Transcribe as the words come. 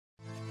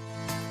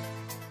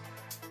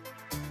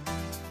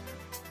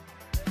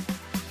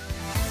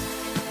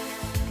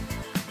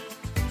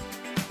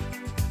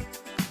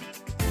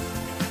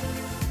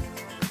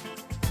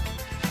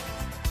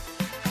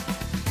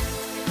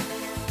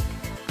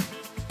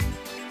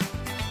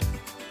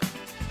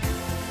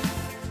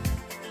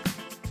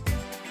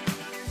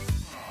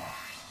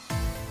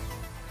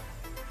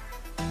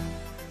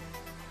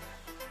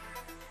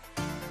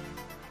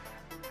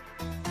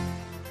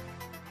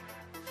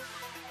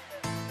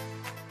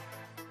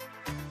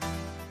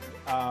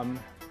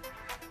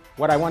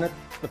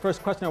the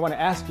first question I want to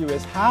ask you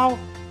is how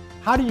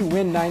do you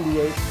win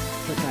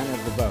 98%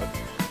 of the vote?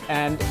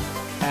 And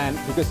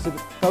because to the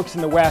folks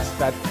in the West,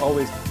 that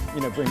always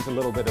brings a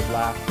little bit of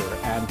laughter.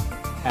 And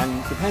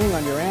depending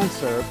on your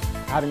answer,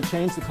 having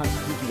changed the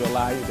Constitution to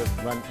allow you to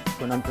run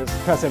for an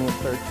unprecedented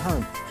third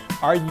term,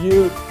 are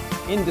you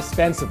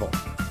indispensable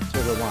to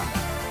Rwanda?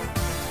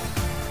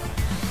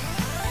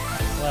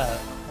 Well,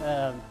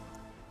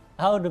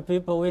 how do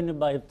people win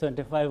by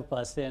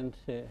 25%?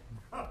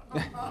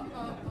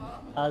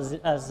 As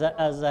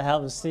I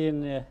have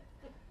seen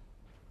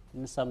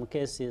in some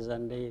cases,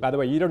 and by the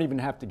way, you don't even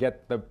have to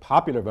get the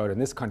popular vote in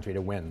this country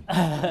to win.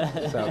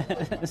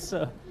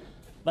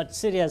 But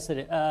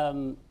seriously,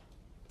 I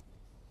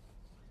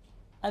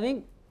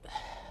think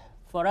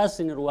for us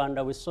in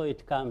Rwanda, we saw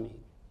it coming,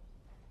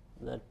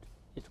 that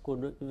it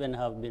could even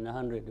have been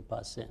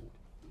 100%,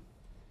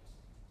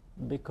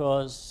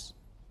 because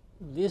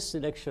this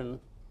election,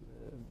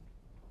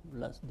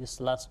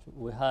 this last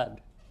we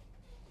had,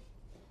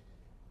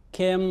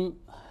 came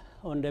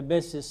on the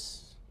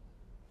basis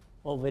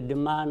of a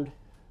demand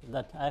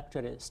that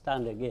actually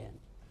stand again.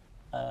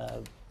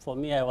 For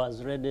me, I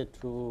was ready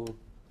to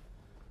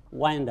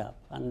wind up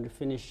and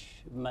finish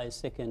my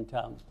second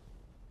term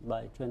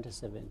by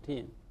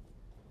 2017.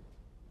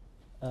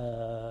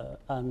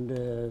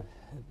 And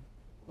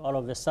all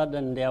of a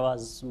sudden, there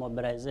was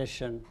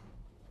mobilization.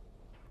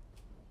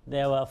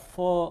 There were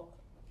 4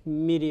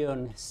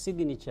 million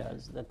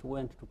signatures that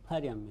went to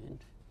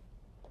Parliament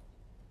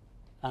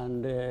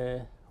and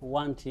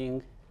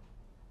wanting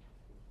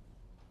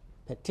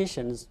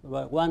petitions,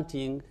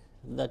 wanting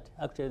that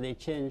actually they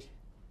change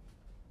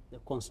the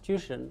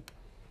Constitution.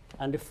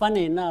 And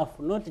funny enough,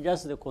 not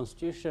just the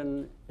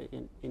Constitution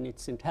in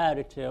its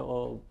entirety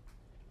or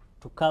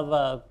to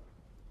cover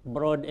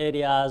broad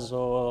areas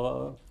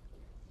or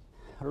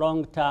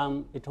long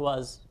term, it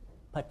was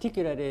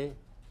particularly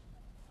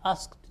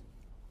asked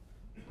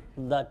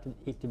that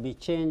it be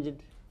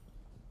changed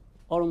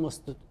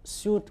almost to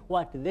suit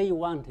what they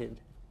wanted,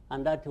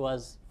 and that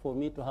was for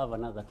me to have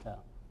another term.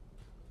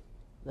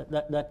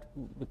 That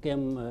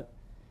became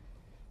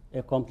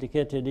a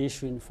complicated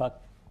issue. In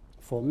fact,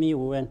 for me,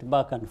 we went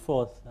back and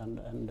forth,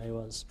 and I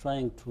was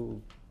trying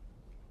to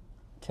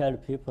tell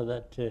people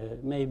that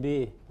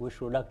maybe we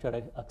should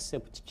actually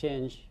accept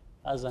change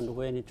as and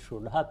when it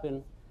should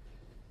happen.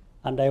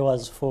 And I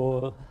was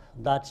for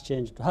that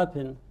change to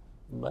happen,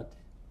 but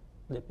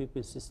the people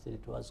insisted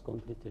it was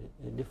completely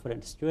a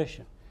different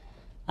situation.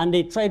 And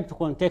they tried to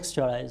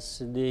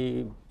contextualize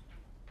the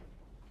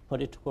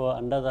political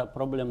and other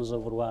problems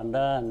of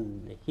Rwanda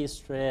and the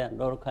history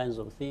and all kinds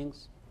of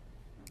things.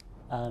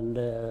 And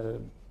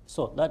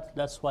so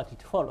that's what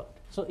it followed.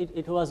 So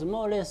it was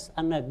more or less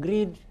an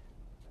agreed,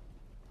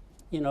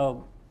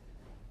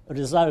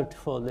 result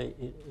for the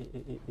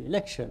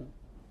election.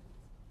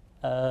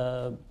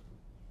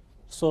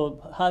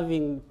 So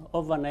having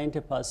over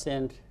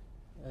 90%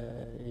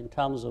 in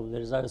terms of the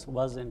results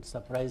wasn't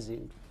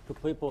surprising to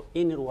people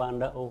in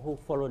Rwanda or who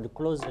followed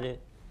closely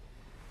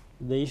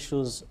the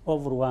issues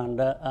of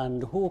Rwanda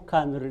and who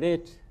can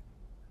relate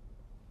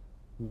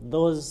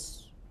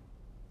those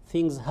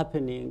things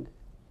happening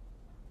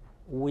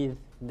with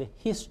the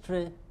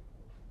history,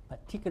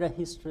 particular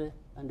history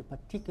and the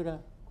particular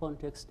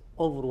context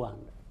of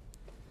Rwanda.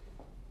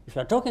 If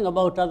you're talking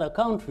about other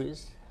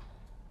countries,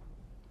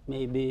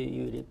 maybe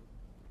you'll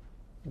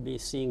be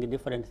seeing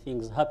different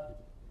things happen.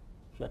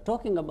 If you're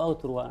talking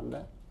about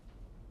Rwanda,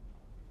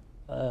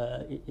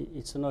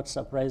 it's not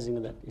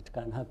surprising that it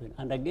can happen.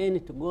 And again,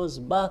 it goes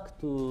back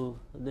to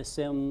the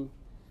same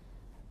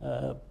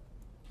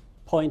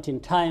point in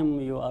time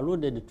you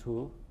alluded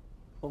to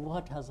of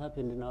what has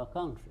happened in our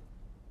country.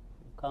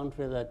 A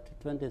country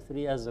that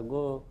 23 years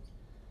ago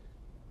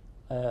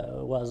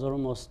was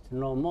almost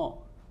no more.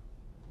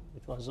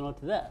 It was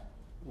not there.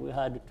 We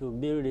had to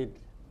build it,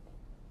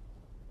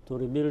 to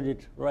rebuild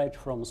it right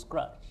from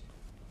scratch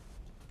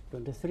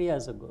 23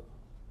 years ago.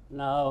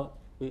 Now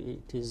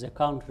it is a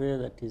country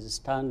that is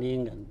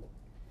standing and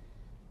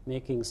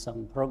making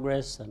some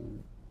progress,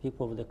 and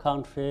people of the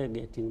country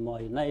getting more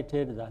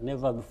united than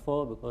ever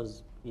before,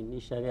 because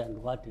initially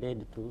and what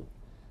led to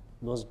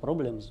those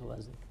problems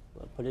was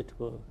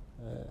political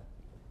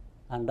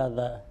and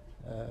other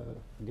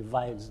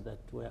divides that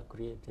were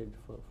created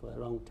for a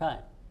long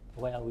time,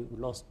 where we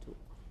lost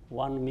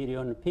 1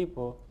 million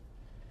people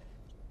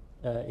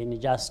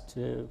in just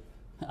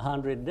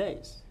 100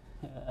 days.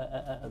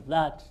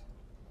 That,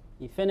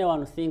 if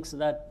anyone thinks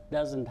that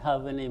doesn't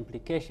have any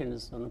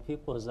implications on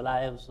people's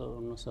lives or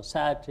on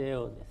society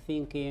or the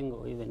thinking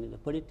or even in the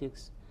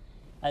politics,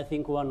 I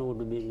think one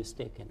would be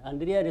mistaken.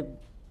 And really,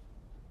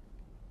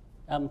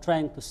 I'm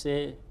trying to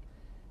say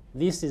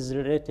this is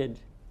related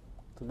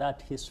to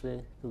that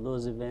history, to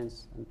those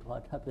events, and to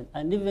what happened,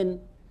 and even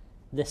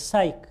the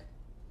psyche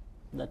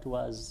that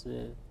was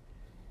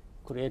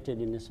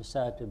created in a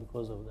society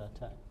because of that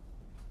time.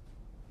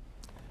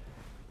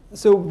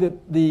 So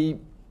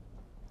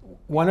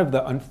one of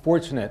the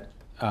unfortunate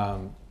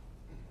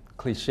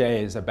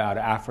cliches about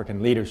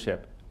African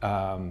leadership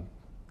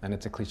and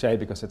it's a cliche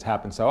because it's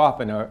happened so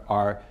often,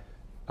 are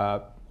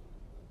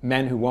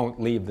men who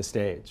won't leave the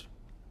stage.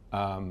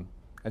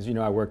 As you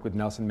know, I worked with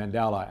Nelson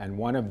Mandela, and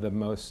one of the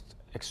most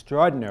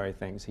extraordinary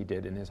things he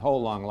did in his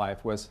whole long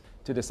life was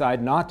to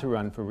decide not to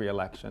run for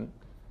re-election.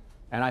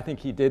 And I think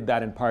he did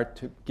that in part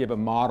to give a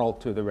model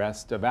to the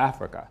rest of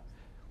Africa.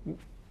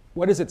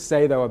 What does it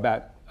say, though,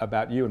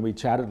 about you? And we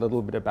chatted a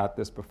little bit about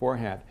this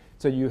beforehand.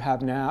 So you'll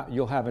have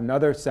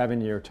another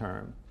 7-year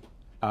term.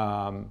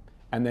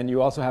 And then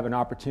you also have an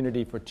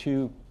opportunity for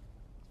 2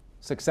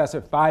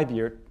 successive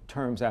 5-year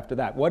terms after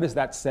that. What does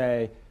that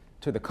say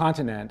to the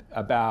continent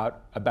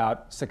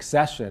about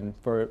succession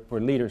for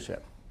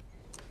leadership?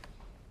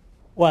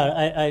 Well,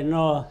 I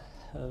know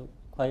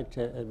quite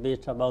a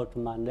bit about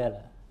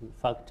Mandela. In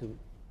fact,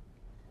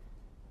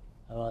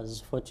 I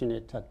was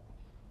fortunate at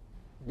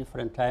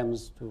different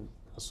times to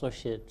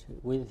associate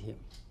with him.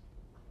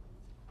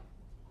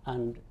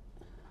 And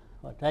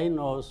what I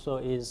know also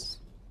is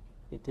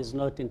it is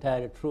not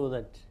entirely true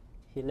that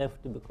he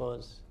left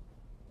because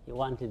he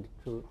wanted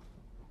to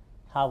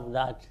have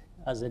that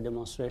as a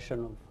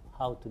demonstration of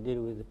how to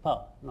deal with the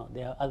power. No,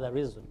 there are other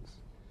reasons.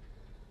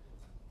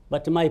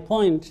 But my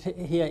point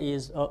here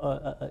is,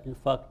 in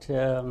fact,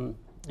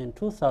 in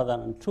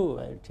 2002,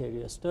 I'll tell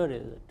you a story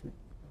that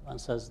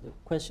answers the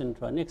question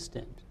to an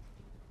extent.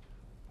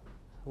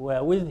 We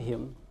were with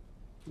him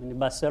in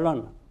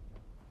Barcelona.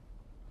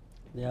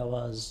 There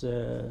was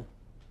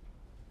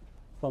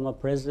former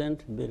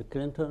President Bill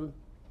Clinton.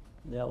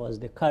 There was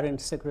the current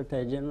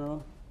Secretary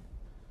General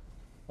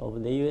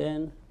of the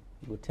UN,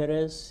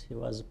 Guterres. He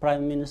was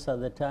Prime Minister at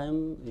the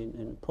time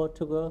in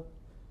Portugal,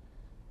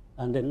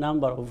 and a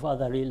number of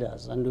other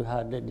leaders, and we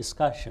had a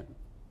discussion.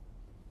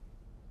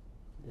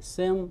 The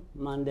same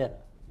Mandela,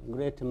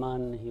 great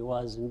man he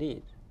was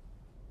indeed,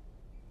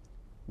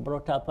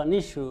 brought up an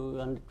issue,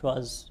 and it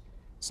was,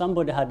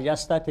 somebody had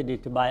just started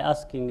it by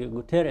asking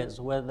Guterres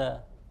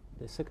whether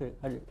the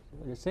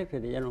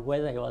Secretary General,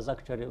 whether he was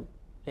actually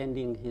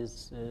ending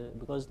his,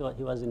 because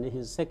he was in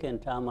his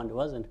 2nd term and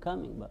wasn't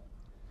coming back.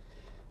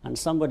 And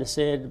somebody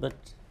said, but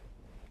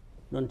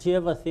don't you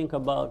ever think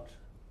about,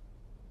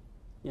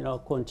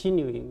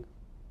 continuing,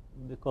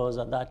 because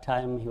at that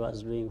time he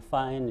was doing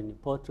fine in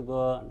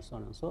Portugal and so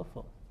on and so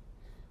forth.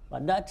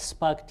 But that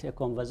sparked a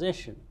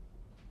conversation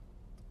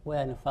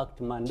where, in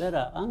fact,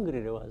 Mandela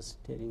angrily was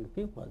telling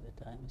people at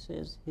the time, he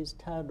says he's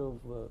tired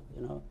of,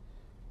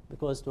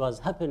 because it was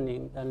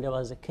happening, and there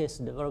was a case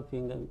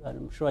developing, and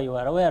I'm sure you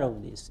are aware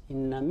of this,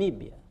 in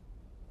Namibia,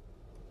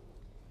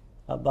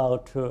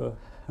 about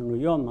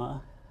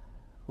Nuyoma,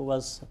 who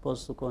was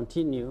supposed to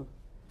continue,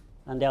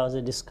 and there was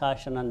a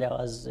discussion, and there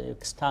was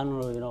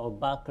external,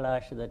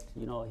 backlash that,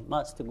 he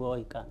must go,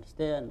 he can't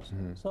stay, and so on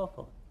and so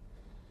forth.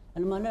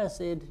 And Mandela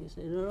said,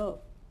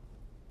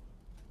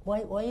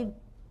 why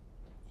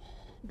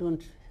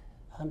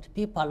aren't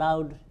people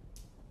allowed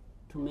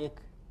to make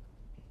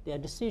their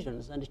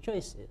decisions and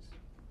choices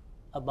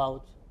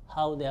about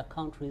how their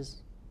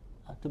countries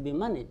are to be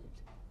managed?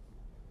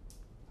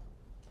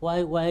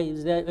 Why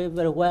is there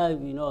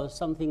everywhere,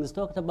 something is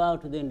talked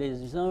about, then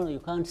there's, you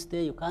can't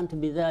stay, you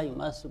can't be there, you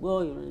must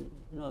go,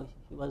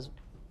 he was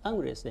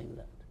angry saying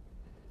that.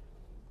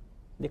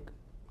 The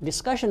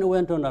discussion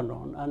went on,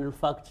 and in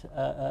fact,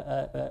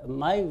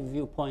 my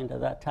viewpoint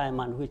at that time,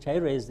 and which I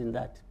raised in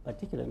that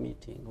particular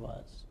meeting,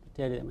 was to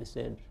tell them, I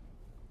said,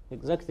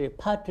 exactly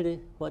partly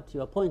what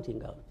you are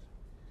pointing out.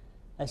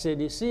 I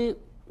said, you see,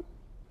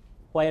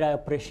 while I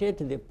appreciate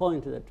the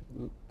point that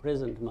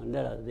President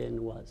Mandela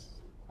then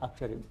was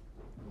actually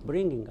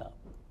bringing up,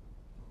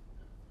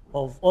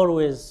 of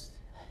always,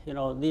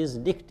 these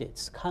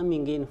dictates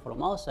coming in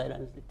from outside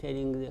and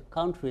telling the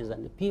countries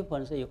and the people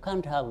and say, you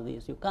can't have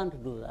this, you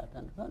can't do that,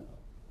 and no.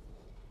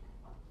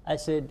 I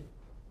said,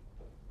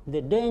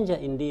 the danger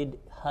indeed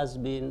has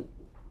been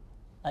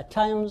at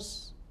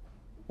times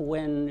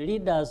when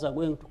leaders are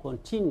going to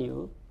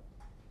continue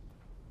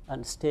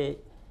and stay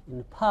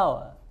in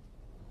power,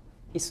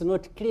 it's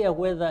not clear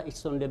whether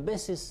it's on the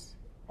basis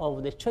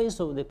of the choice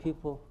of the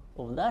people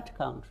of that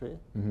country,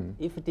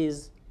 if it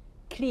is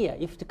clear,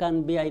 if it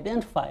can be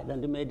identified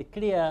and made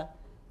clear,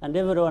 and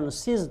everyone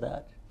sees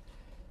that,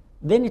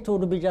 then it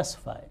would be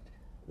justified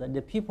that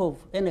the people of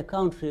any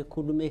country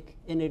could make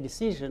any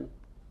decision,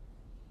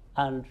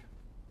 and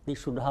they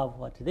should have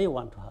what they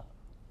want to have.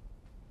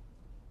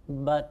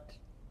 But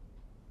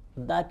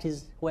that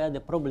is where the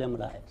problem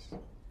lies.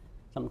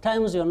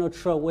 Sometimes you're not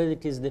sure whether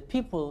it is the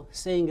people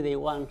saying they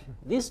want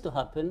this to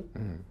happen,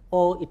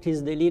 or it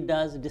is the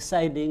leaders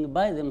deciding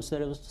by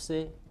themselves to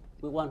say,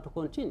 we want to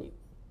continue.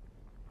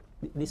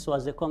 This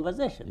was the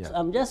conversation. Yeah. So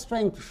I'm just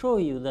trying to show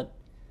you that,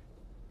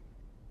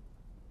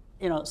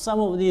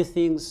 some of these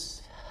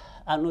things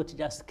are not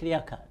just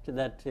clear-cut,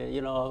 that,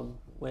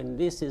 when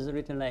this is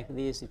written like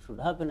this, it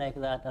should happen like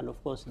that, and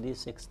of course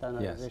this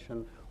externalization.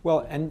 Yes.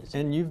 Well,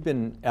 and you've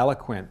been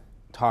eloquent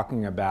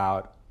talking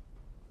about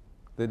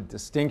the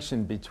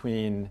distinction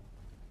between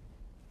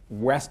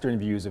Western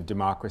views of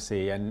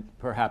democracy and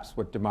perhaps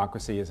what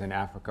democracy is in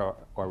Africa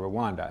or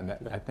Rwanda.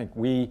 And I think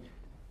we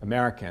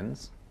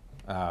Americans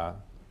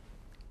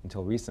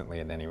until recently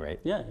at any rate.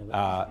 Yeah.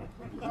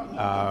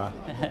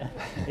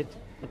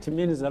 It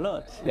means a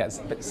lot. Yes,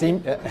 but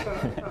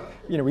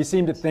we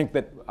seem to think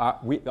that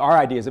our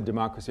ideas of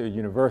democracy are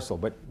universal,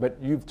 but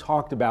you've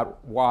talked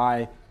about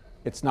why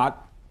it's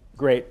not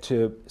great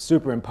to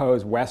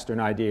superimpose Western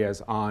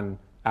ideas on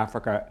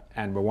Africa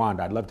and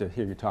Rwanda. I'd love to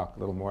hear you talk a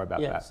little more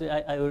about that. Yes,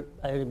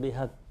 I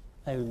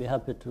will be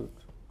happy to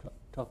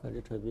talk a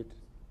little bit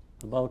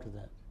about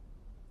that.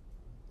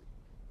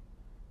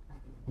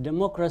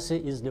 Democracy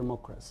is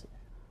democracy.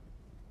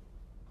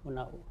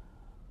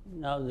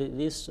 Now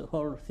this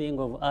whole thing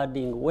of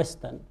adding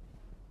Western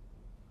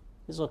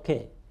is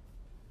okay,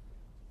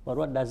 but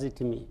what does it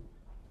mean?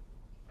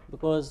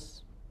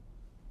 Because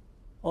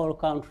all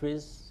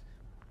countries,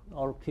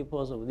 all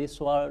peoples of this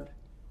world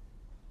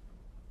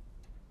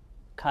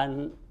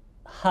can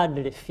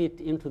hardly fit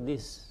into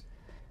this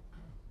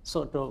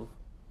sort of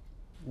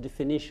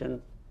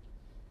definition.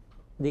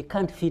 They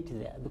can't fit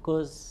there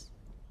because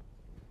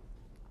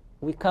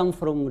we come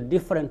from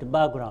different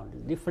backgrounds,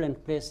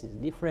 different places,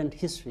 different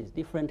histories,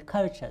 different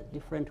cultures,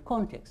 different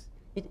contexts.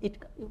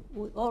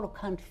 We all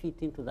can't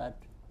fit into that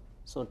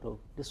sort of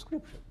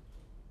description.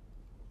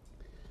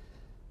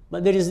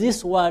 But there is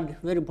this word,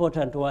 very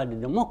important word,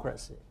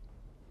 democracy.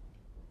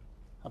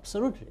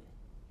 Absolutely.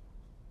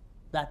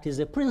 That is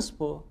a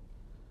principle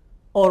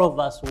all of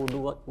us would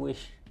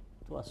wish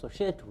to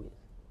associate with.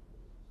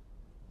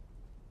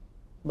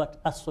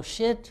 But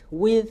associate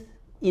with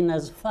in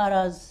as far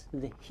as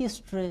the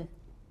history,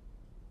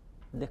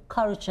 the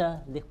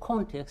culture, the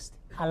context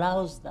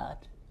allows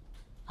that,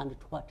 and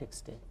to what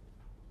extent.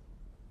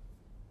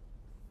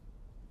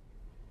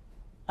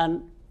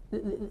 And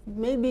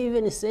maybe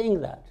even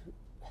saying that,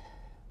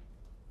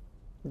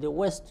 the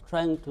West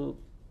trying to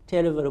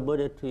tell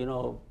everybody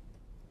to,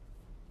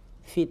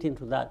 fit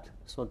into that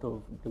sort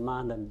of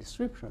demand and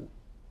description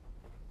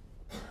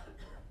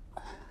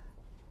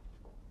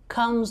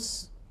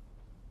comes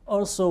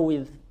also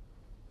with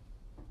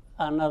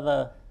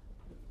another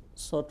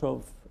sort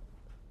of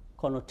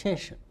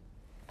connotation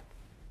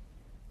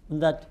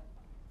that,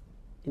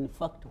 in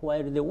fact,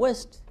 while the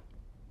West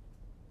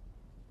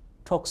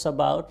talks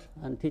about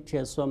and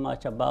teaches so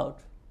much about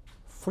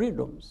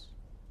freedoms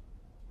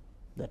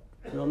that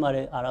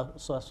normally are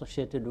also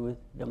associated with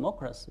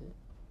democracy,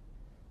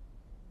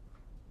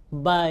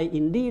 by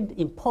indeed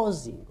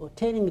imposing or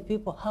telling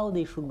people how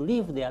they should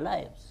live their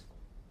lives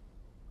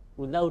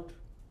without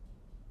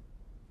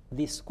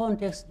this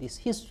context, this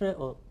history,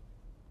 or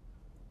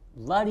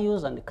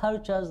values and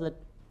cultures that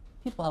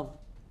people have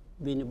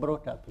been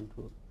brought up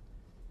into,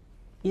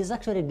 is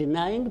actually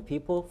denying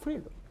people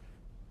freedom.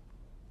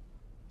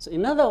 So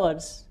in other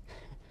words,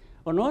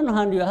 on one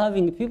hand, you're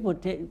having people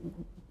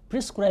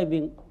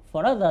prescribing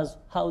for others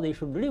how they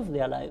should live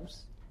their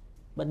lives,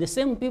 but the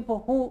same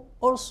people who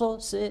also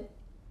say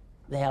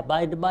they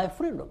abide by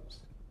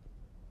freedoms,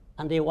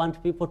 and they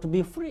want people to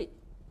be free.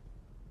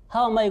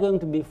 How am I going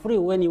to be free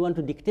when you want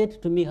to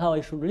dictate to me how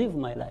I should live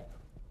my life?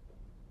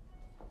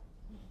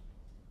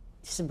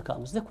 This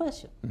becomes the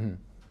question. Mm-hmm.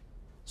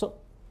 So,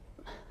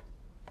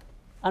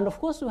 and of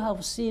course we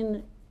have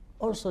seen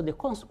also the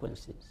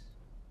consequences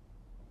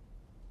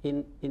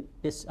in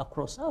this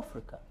across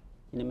Africa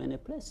in many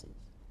places.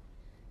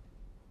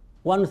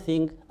 One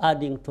thing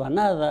adding to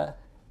another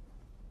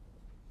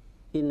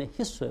in a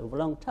history of a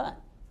long time,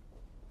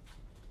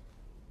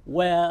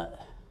 where,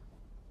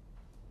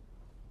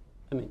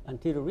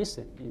 until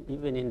recent,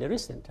 even in the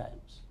recent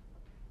times,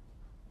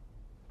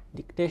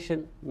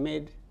 dictation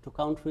made to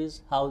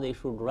countries how they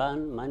should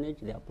run,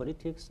 manage their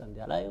politics and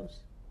their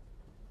lives.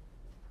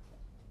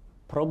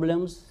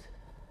 Problems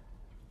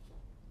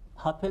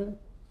happen,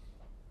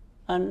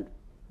 and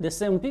the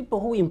same people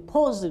who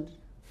imposed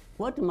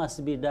what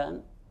must be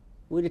done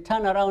will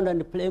turn around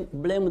and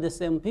blame the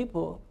same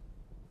people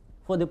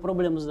for the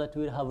problems that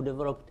will have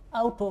developed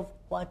out of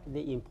what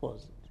they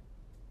imposed.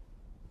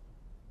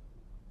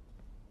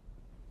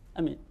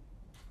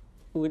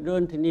 We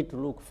don't need to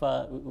look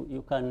far.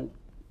 You can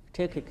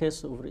take a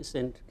case of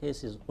recent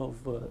cases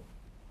of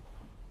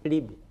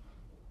Libya.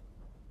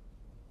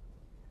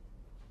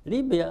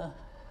 Libya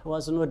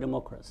was no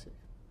democracy.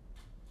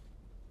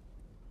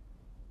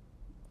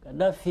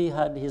 Gaddafi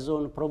had his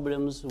own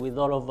problems with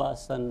all of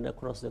us and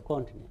across the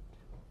continent.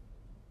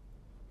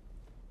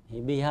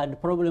 He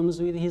had problems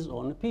with his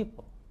own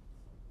people.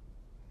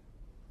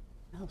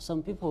 Now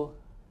some people,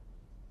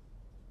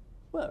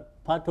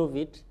 part of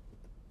it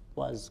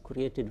was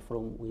created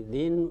from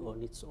within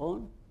on its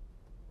own.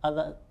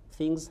 Other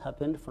things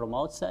happened from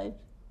outside.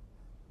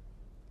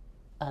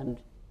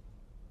 And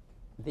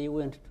they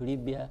went to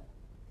Libya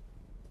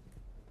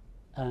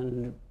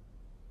and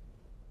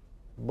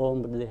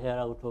bombed the hair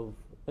out of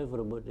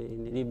everybody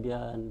in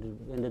Libya and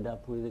ended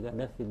up with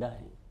Gaddafi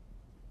dying.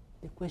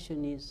 The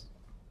question is,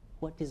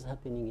 what is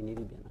happening in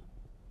Libya now?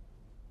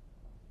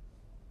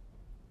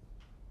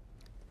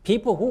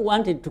 People who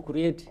wanted to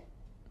create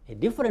a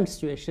different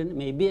situation,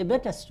 maybe a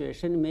better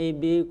situation,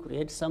 maybe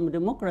create some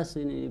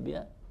democracy in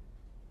Libya.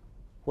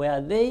 Where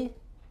are they,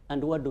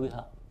 and what do we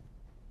have?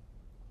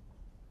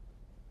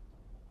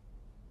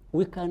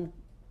 we can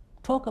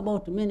talk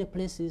about many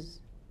places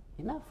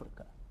in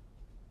Africa,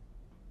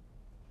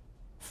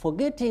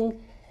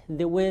 forgetting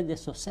the way the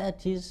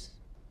societies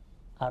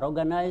are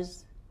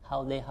organized,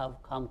 how they have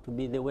come to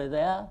be the way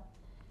they are,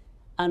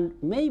 and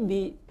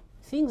maybe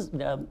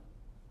there are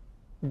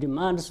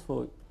demands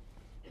for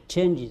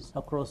changes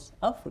across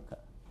Africa.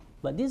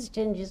 But these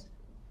changes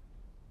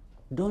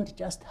don't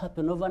just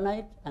happen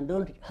overnight and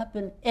don't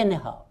happen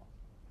anyhow.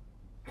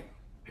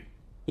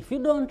 If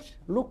you don't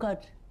look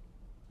at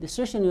the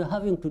situation you're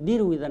having to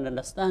deal with and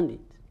understand it,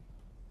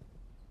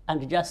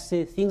 and just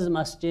say things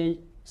must change,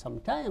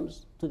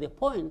 sometimes to the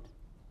point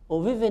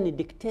of even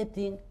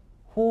dictating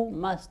who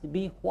must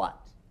be what.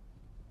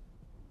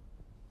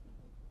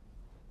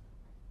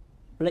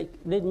 Like,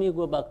 let me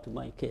go back to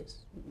my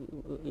case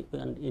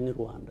in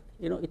Rwanda.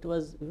 You know, it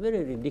was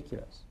very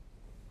ridiculous.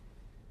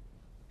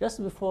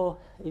 Just before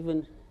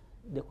even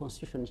the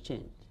constitution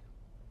changed,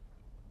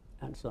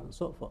 and so on and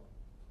so forth.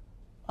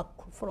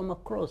 From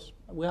across,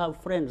 we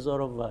have friends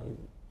all over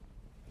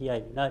here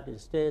in the United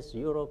States,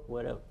 Europe,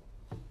 wherever.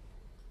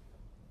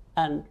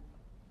 And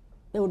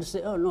they would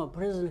say, oh no,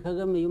 President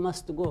Kagame, you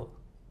must go.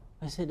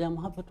 I said, I'm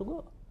happy to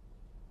go.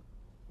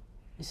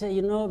 He said,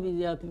 you know,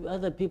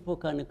 other people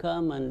can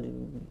come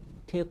and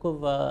take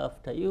over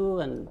after you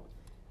and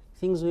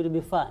things will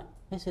be fine.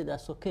 I said,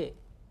 that's okay.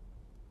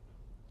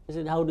 He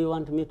said, how do you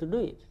want me to do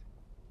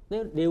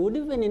it? They would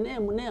even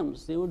name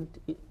names. They would,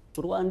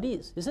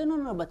 Rwandese. He said, no,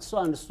 no, but so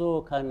and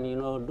so can, you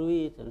know, do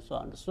it, and so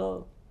and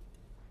so.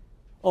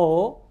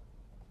 Or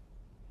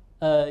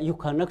you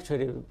can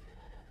actually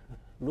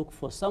look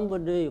for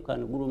somebody, you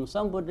can groom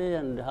somebody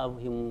and have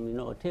him, you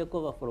know, take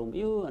over from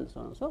you, and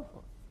so on and so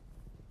forth.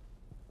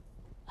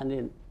 And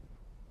then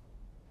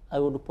I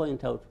would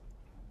point out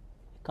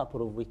a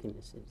couple of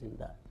weaknesses in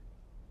that.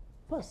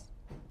 First,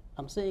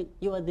 I'm saying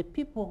you are the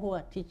people who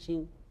are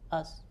teaching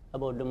us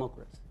about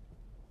democracy.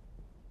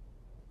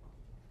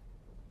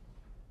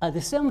 At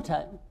the same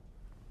time,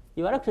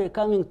 you are actually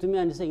coming to me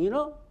and saying, you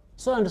know,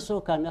 so and so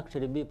can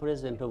actually be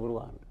president of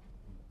Rwanda.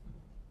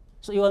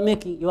 So you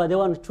are the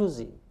one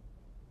choosing.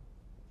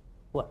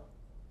 Well,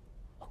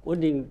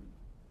 according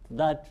to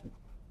that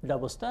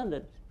double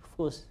standard, of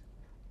course,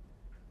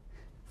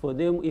 for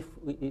them, if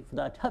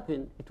that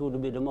happened, it would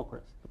be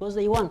democracy, because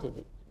they wanted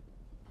it.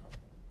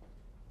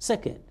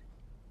 Second,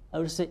 I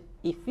would say,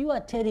 if you are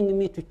telling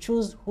me to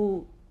choose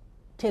who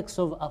takes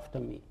over after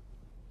me,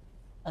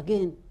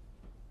 again,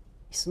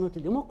 it's not a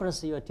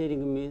democracy you are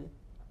telling me,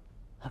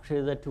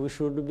 actually, that we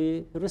should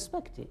be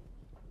respecting.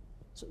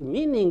 So,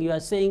 meaning you are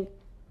saying,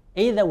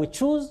 either we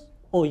choose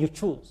or you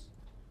choose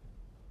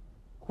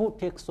who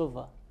takes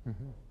over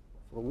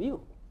from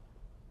you.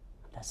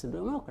 That's a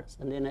democracy.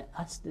 And then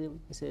I asked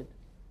them, I said,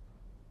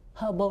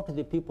 how about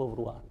the people of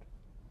Rwanda?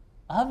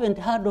 I haven't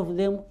heard of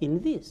them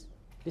in this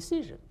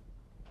decision.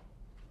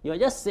 You are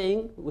just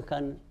saying we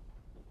can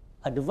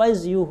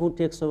advise you who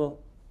takes over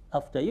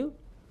after you,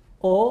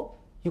 or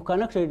you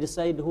can actually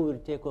decide who will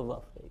take over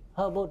after you.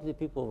 How about the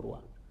people of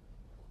Rwanda?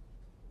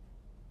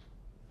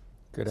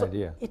 Good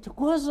idea. It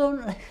goes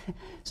on.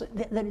 So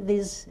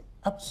there's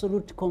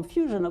absolute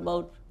confusion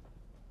about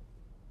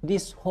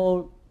this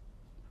whole,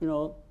 you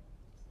know,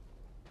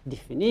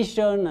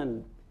 definition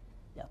and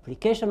the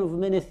application of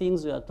many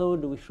things we are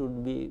told we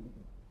should be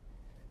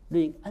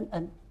doing.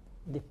 And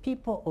the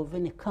people of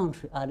any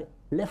country are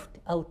left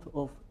out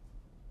of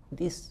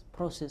this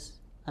process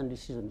and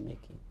decision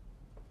making.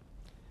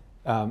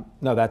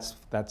 No, that's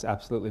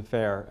absolutely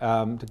fair.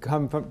 To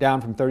come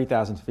down from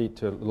 30,000 feet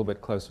to a little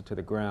bit closer to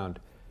the ground,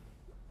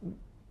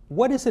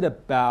 what is it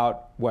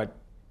about what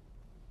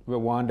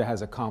Rwanda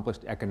has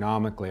accomplished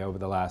economically over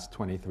the last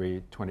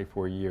 23,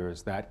 24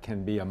 years that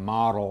can be a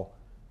model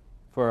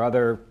for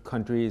other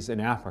countries in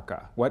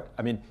Africa?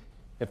 I mean,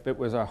 if it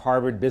was a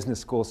Harvard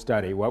Business School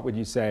study, what would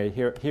you say?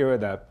 Here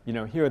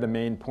are the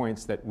main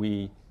points that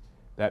we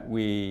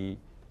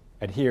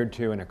adhered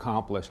to and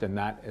accomplished, and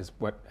that is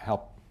what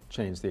helped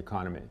change the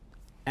economy.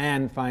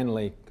 And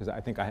finally, because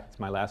I think it's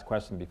my last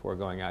question before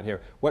going out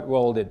here, what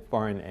role did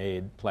foreign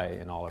aid play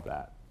in all of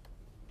that?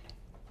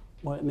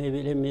 Well,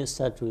 maybe let me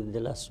start with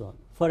the last one.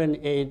 Foreign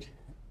aid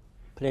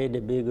played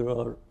a big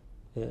role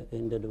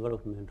in the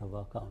development of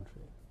our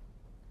country.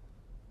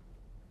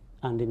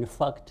 And in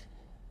fact,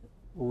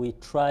 we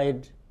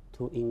tried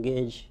to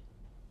engage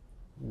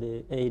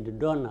the aid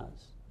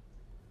donors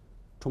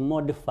to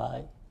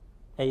modify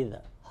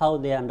either how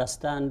they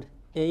understand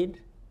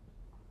aid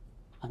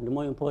and,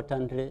 more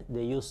importantly,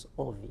 the use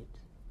of it.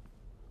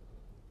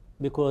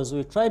 Because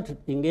we tried to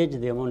engage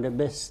them on the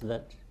basis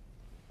that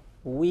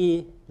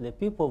we, the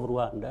people of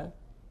Rwanda,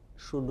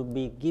 should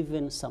be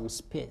given some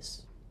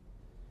space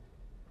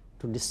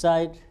to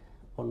decide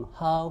on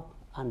how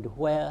and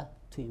where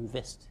to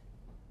invest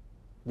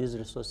these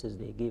resources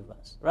they give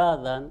us,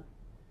 rather than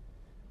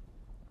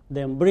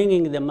them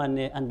bringing the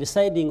money and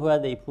deciding where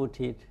they put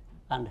it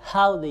and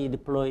how they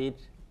deploy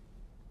it,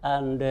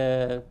 and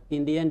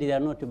in the end they are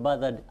not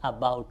bothered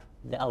about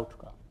the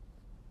outcome.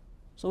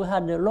 So we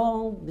had a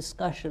long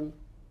discussion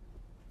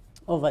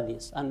over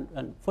this,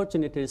 and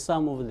fortunately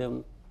some of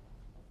them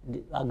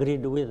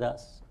agreed with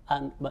us.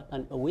 And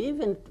we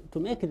even, to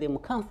make them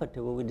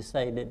comfortable, we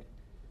decided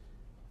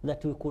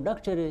that we could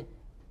actually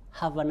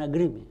have an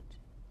agreement,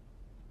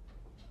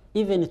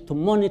 even to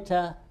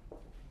monitor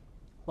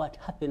what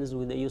happens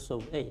with the use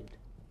of aid,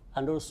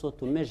 and also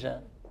to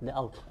measure the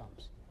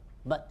outcomes.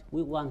 But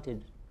we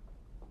wanted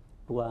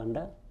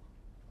Rwanda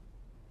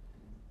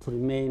to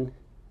remain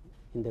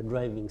in the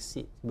driving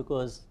seat,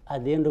 because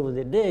at the end of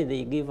the day,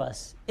 they give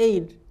us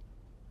aid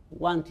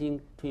wanting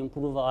to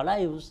improve our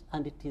lives,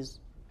 and it is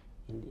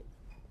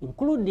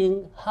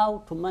including how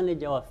to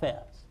manage our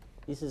affairs.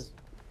 This is,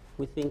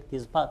 we think,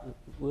 is part,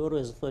 we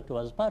always thought it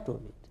was part of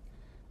it.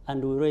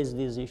 And we raised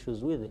these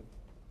issues with it.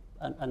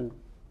 And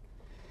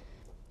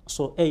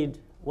so aid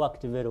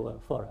worked very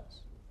well for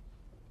us.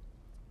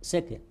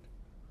 Second,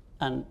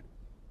 and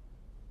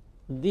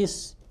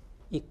this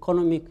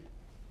economic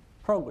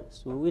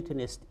progress we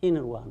witnessed in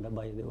Rwanda,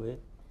 by the way,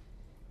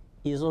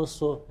 is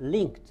also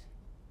linked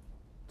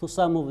to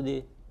some of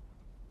the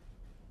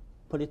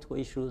political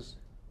issues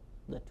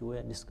that we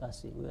are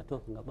discussing, we are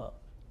talking about.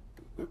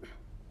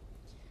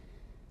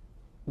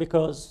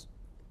 Because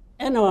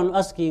anyone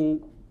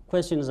asking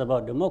questions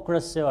about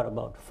democracy or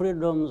about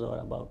freedoms or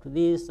about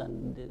this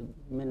and the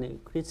many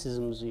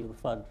criticisms you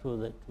referred to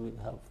that we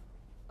have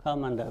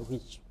come under,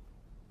 which,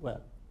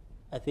 well,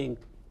 I think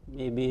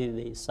maybe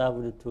they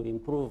served to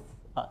improve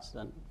us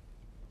and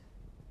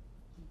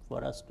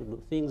for us to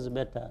do things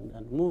better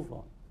and move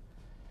on.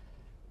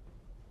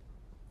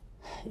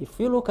 If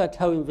you look at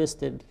how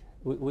invested,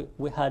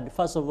 we had,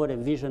 first of all, a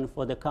vision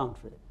for the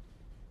country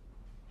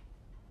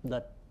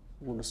that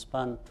would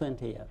span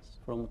 20 years,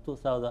 from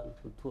 2000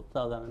 to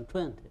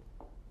 2020.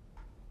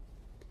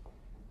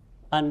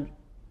 And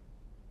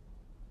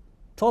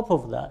top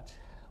of that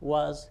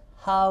was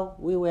how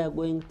we were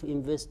going to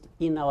invest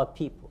in our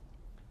people.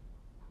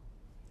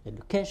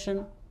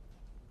 Education,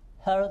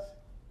 health,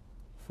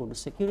 food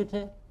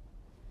security,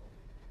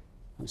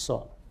 and so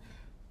on.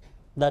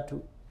 That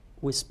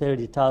we spelled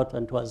it out,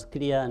 and it was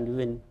clear and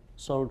even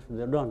sold to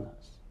the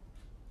donors.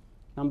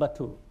 Number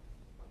two,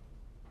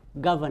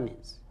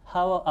 governance.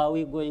 How are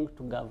we going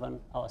to govern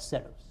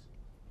ourselves?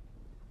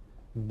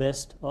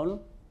 Based on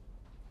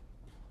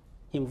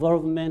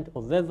involvement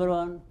of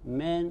everyone,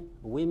 men,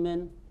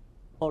 women,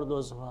 all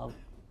those who have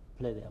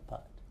played their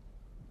part.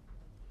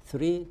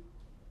 Three,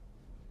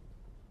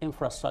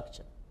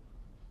 infrastructure.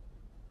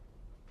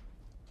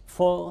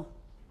 Four,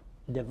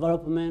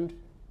 development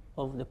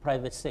of the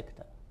private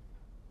sector,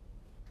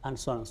 and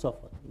so on and so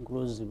forth.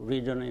 Includes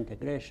regional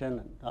integration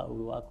and how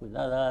we work with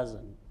others,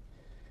 and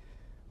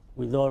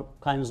with all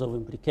kinds of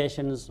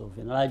implications of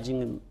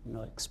enlarging,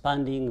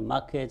 expanding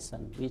markets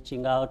and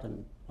reaching out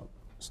and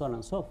so on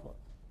and so forth.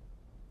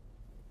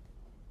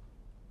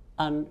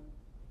 And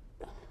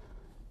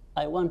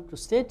I want to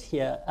state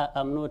here,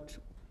 I'm not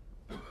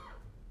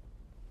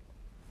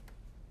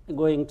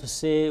going to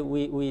say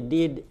we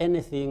did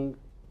anything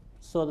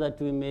so that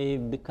we may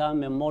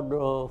become a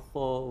model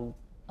for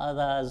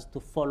others to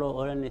follow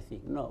or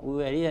anything. No, we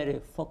were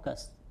really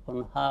focused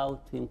on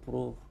how to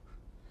improve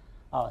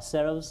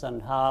ourselves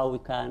and how we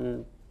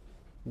can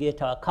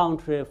get our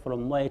country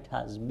from where it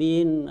has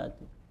been at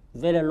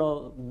very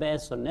low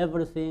base on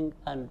everything,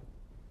 and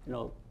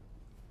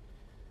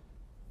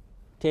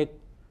take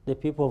the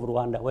people of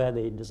Rwanda where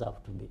they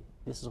deserve to be.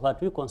 This is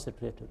what we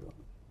concentrated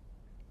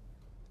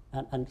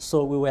on. And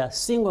so we were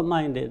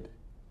single-minded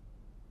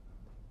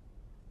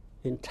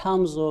in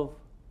terms of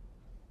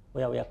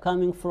where we are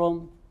coming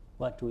from,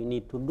 what we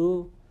need to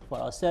do for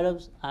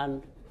ourselves,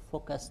 and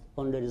focused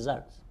on the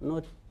results,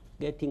 not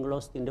getting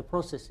lost in the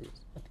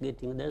processes, but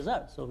getting the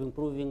results of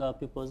improving our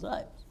people's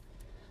lives,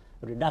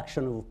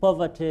 reduction of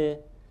poverty,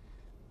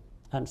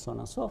 and so on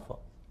and so forth.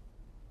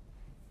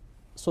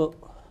 So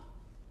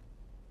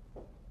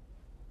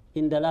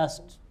in the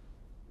last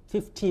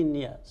 15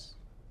 years,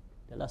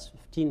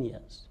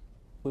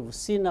 we've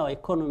seen our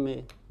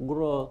economy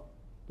grow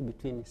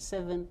between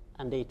 7%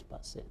 and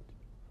 8%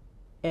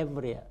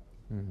 every year.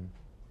 Mm-hmm.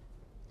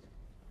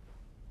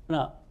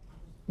 Now,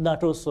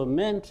 that also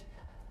meant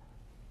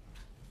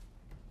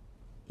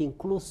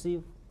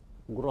inclusive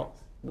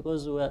growth,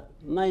 because we are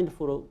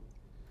mindful of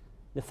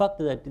the fact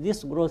that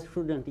this growth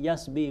shouldn't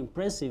just be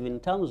impressive in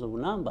terms of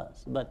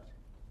numbers, but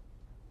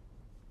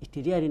it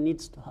really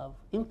needs to have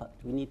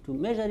impact. We need to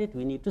measure it,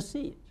 we need to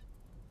see it.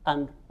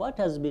 And what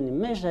has been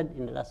measured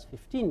in the last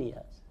 15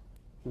 years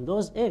in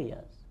those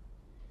areas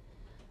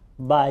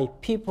by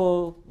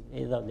people,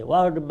 either the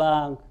World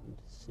Bank,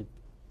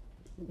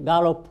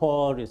 Gallup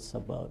poll, it's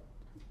about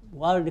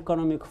World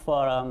Economic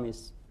Forum,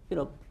 is,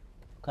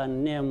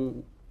 can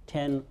name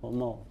 10 or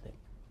more of them.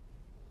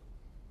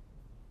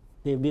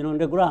 They've been on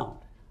the ground.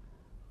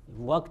 They've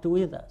worked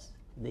with us.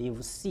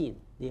 They've seen.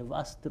 They've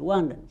asked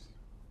Rwandans.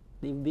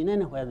 They've been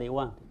anywhere they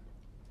wanted.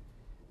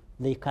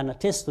 They can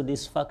attest to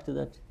this fact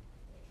that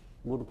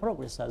good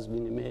progress has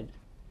been made,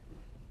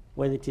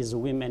 whether it is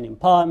women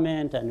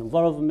empowerment and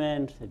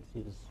involvement, it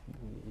is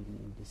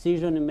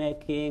decision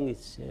making,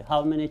 it's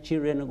how many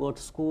children go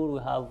to school. We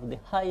have the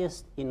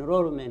highest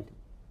enrollment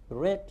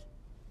rate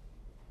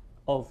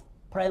of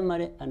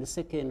primary and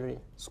secondary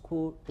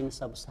school in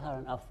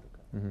sub-Saharan Africa.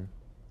 Mm-hmm.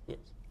 Yes.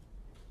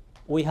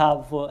 We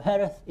have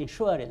health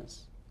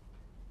insurance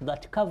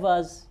that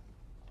covers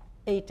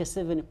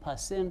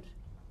 87%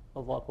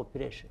 of our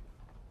population.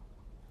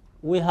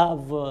 We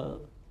have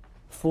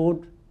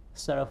food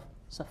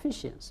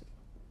self-sufficiency.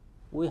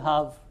 We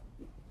have,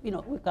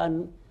 we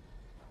can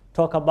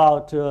talk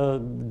about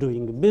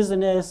doing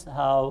business,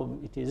 how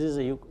it is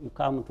easy. You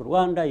come to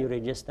Rwanda, you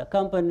register a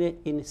company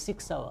in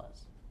 6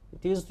 hours.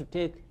 It used to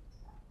take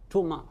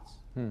 2 months.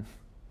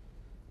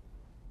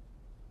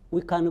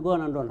 We can go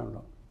on and on and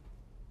on.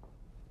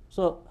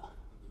 So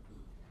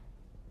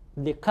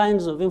the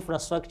kinds of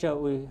infrastructure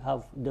we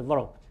have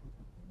developed,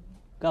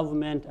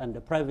 government and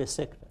the private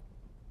sector,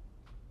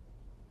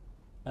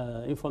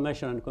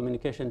 information and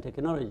communication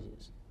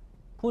technologies,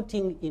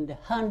 putting in the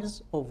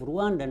hands of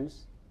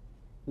Rwandans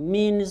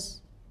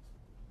means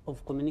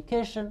of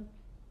communication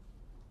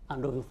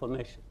and of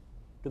information,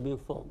 to be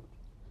informed.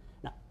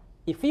 Now,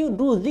 if you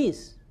do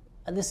this,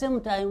 at the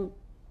same time,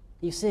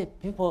 you say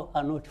people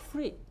are not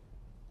free.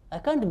 I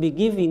can't be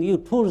giving you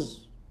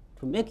tools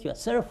to make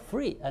yourself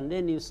free, and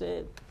then you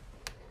say,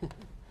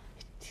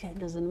 it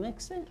doesn't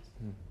make sense.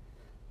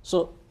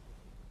 So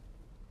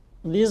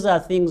these are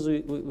things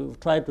we've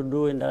tried to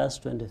do in the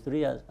last 23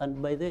 years,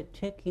 and by the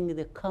taking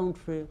the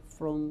country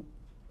from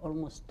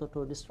almost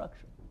total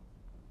destruction.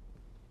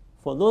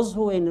 For those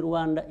who were in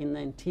Rwanda in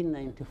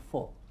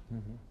 1994,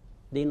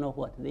 they know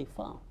what they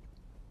found.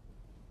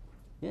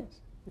 Yes.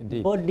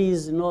 Indeed.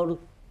 Bodies in all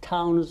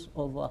towns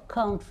of our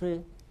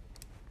country,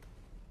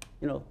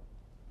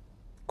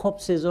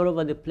 corpses all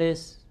over the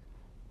place.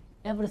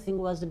 Everything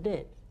was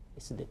dead.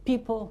 It's the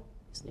people,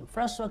 it's the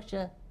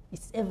infrastructure,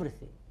 it's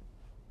everything.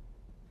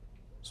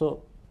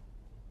 So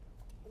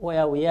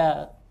where we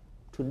are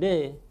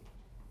today,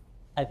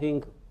 I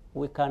think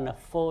we can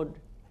afford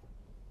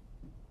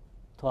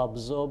to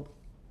absorb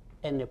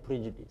any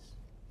prejudice.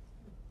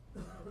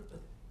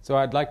 So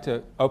I'd like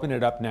to open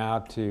it up now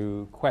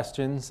to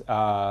questions.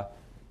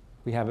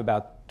 We have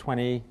about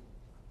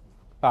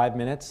 25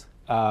 minutes.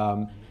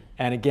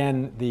 And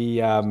again,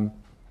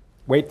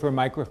 wait for a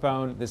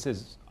microphone. This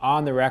is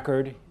on the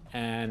record.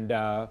 And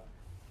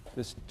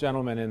this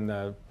gentleman in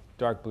the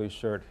dark blue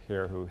shirt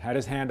here who had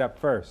his hand up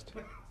first.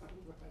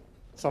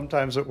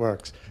 Sometimes it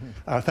works.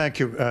 Thank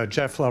you,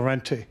 Jeff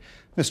Laurenti.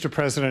 Mr.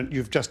 President,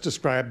 you've just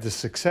described the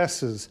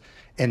successes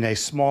in a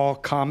small,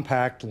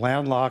 compact,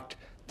 landlocked,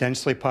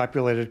 densely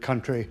populated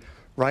country.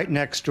 Right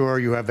next door,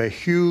 you have a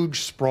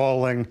huge,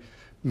 sprawling,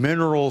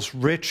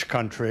 minerals-rich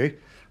country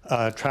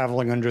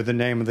traveling under the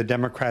name of the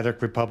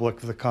Democratic Republic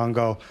of the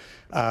Congo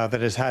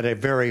that has had a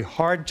very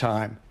hard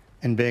time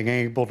in being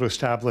able to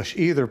establish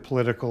either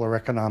political or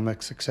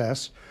economic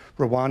success.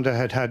 Rwanda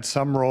had had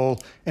some role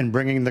in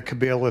bringing the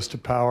Kabilas to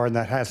power, and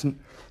that hasn't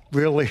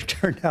really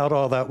turned out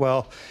all that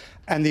well.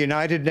 And the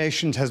United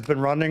Nations has been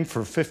running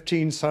for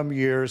 15-some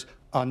years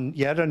on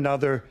yet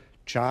another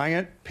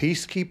giant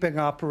peacekeeping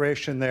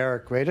operation there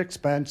at great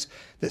expense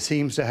that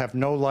seems to have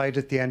no light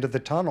at the end of the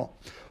tunnel.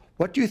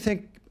 What do you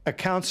think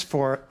accounts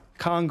for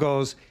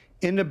Congo's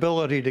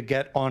inability to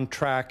get on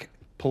track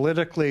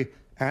politically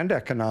and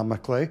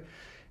economically?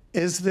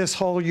 Is this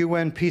whole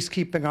UN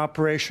peacekeeping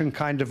operation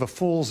kind of a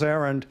fool's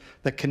errand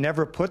that can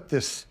never put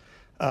this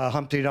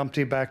Humpty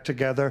Dumpty back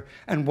together?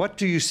 And what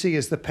do you see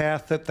as the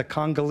path that the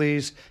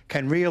Congolese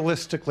can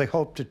realistically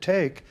hope to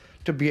take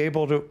to be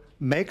able to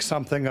make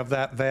something of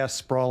that vast,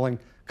 sprawling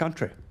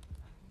country?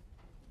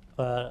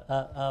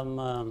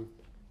 Well,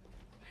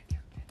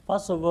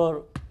 first of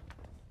all,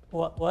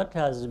 what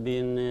has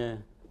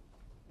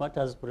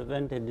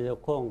prevented the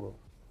Congo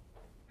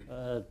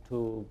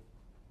to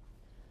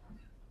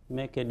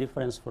make a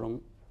difference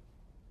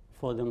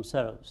for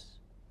themselves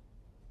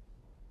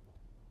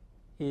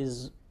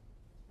is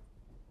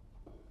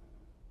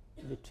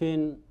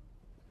between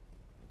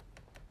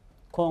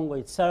Congo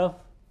itself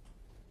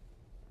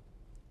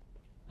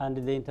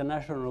and the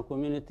international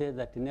community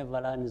that never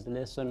learns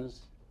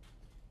lessons,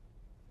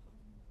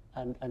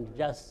 and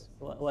just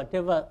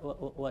whatever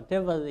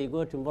they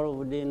got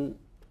involved in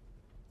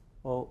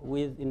or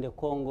with in the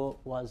Congo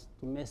was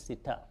to mess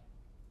it up.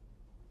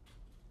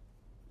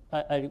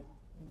 I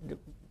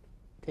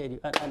tell you,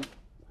 and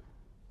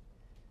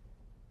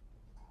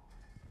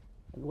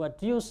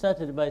what you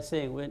started by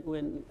saying,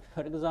 when,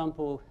 for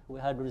example,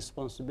 we had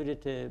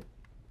responsibility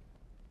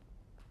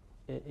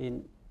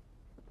in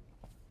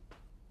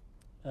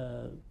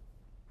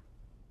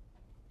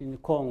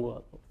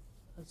Congo,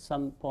 at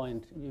some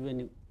point,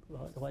 even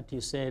what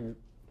you said,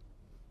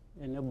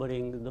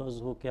 enabling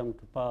those who came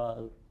to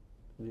power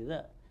to be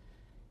there,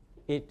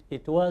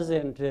 it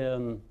wasn't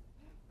really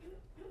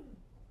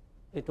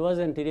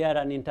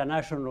an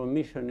international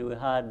mission we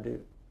had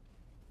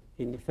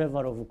in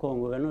favor of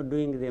Congo. We're not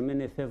doing them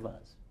any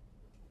favors.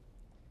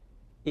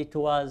 It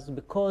was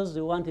because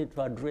we wanted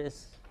to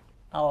address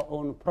our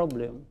own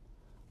problem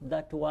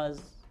that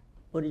was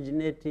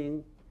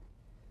originating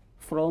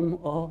from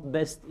or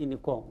based in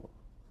Congo.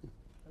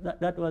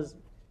 That was,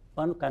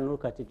 one can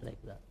look at it like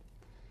that.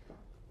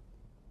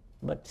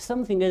 But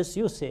something else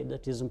you said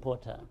that is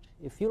important.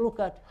 If you look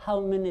at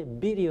how many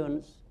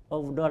billions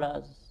of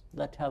dollars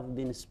that have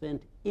been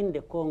spent in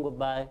the Congo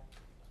by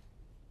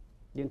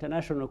the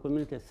international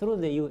community through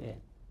the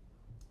UN,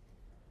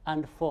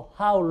 and for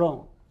how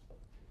long,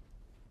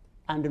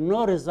 and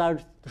no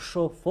result to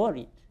show for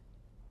it,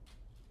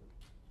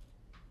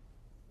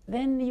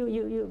 then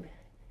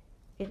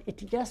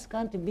it just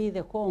can't be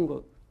the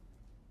Congo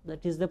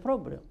that is the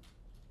problem.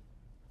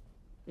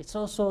 It's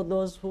also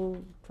those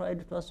who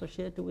tried to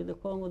associate with the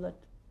Congo that,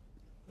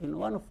 in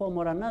one form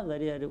or another,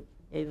 they are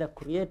either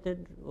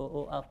created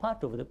or are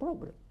part of the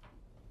problem.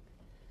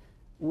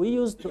 We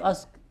used to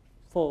ask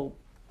for,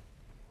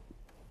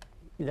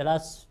 in the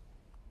last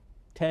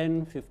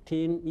 10,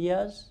 15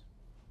 years,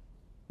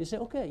 you say,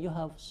 okay, you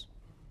have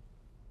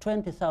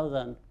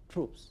 20,000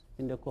 troops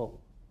in the Congo.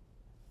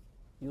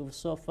 You've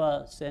so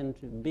far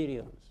sent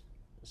billions,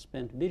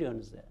 spent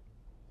billions there.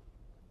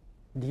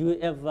 Do you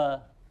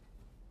ever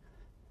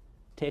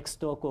take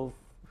stock of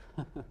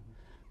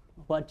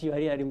what you are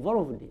here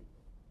involved in?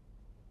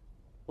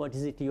 What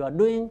is it you are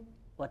doing?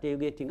 What are you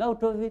getting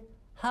out of it?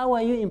 How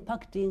are you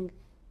impacting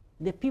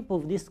the people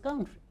of this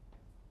country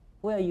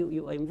where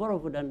you are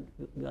involved and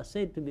you are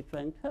said to be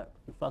trying to help?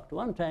 In fact,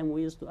 one time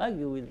we used to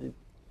argue with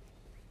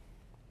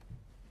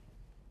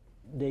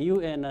the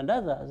UN and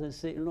others and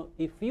say,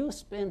 if you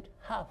spent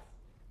half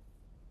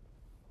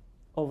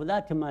of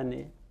that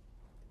money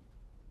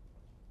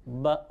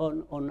but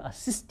on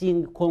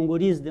assisting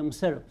Congolese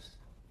themselves,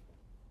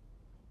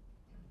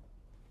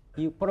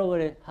 you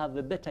probably have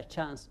a better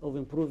chance of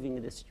improving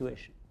the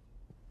situation.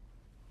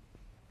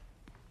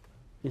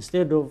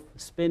 Instead of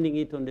spending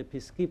it on the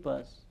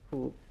peacekeepers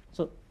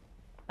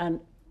and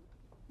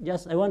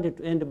just I wanted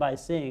to end by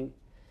saying,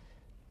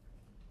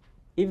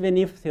 even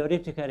if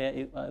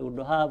theoretically I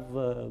would have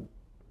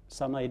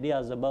some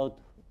ideas about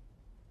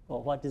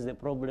what is the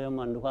problem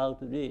and how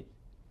to do it,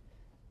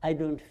 I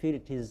don't feel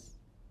it is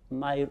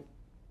my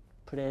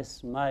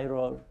place, my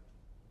role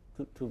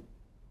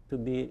to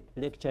be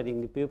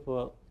lecturing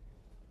people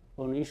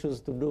on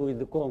issues to do with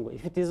the Congo.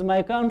 If it is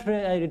my country,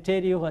 I will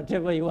tell you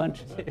whatever you want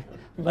to say.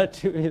 But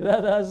with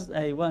others,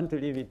 I want to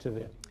leave it to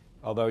them.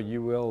 Although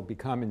you will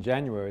become in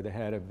January the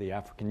head of the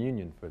African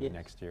Union for the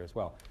next year as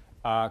well.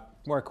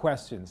 More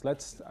questions.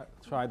 Let's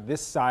try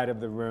this side of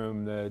the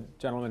room, the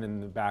gentleman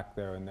in the back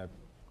there in the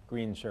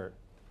green shirt.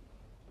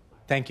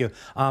 Thank you.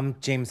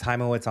 James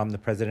Heimowitz. I'm the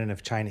president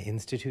of China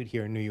Institute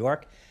here in New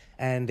York,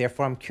 and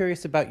therefore I'm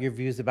curious about your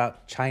views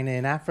about China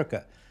in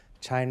Africa.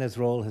 China's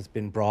role has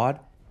been broad,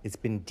 it's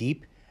been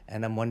deep,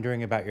 and I'm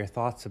wondering about your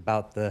thoughts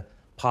about the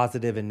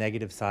positive and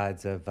negative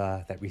sides of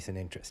that recent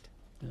interest.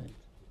 Right.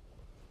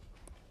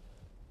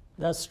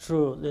 That's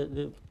true.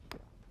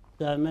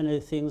 There are many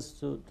things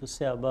to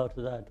say about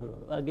that.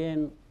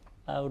 Again,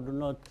 I would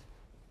not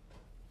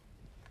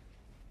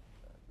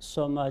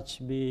so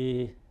much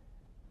be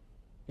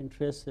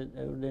interested,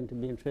 I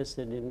wouldn't be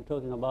interested in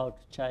talking about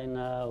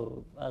China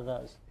or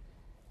others.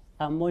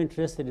 I'm more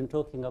interested in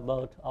talking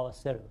about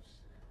ourselves.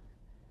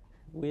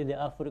 We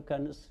the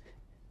Africans,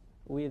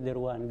 we the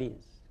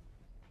Rwandese.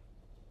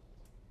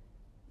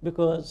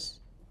 Because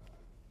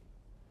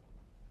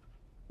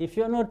if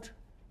you're not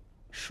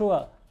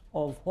sure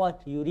of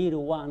what you really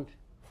want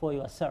for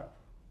yourself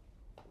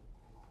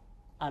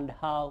and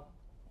how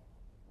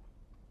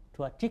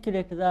to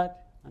articulate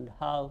that and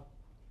how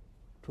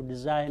to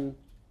design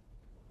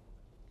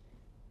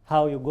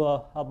how you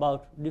go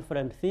about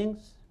different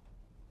things,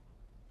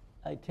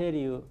 I tell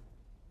you,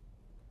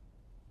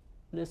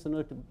 let's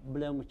not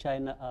blame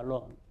China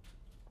alone.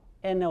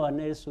 Anyone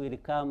else will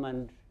come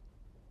and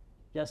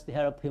just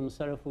help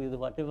himself with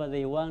whatever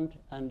they want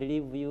and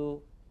leave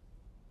you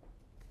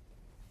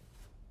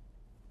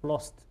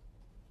lost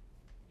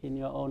in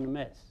your own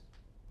mess.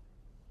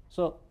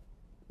 So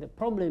the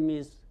problem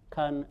is,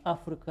 can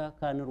Africa,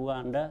 can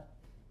Rwanda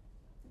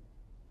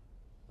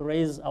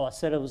raise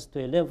ourselves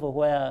to a level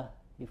where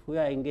if we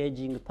are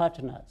engaging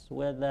partners,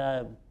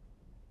 whether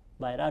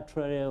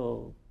bilaterally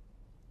or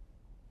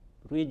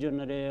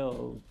regionally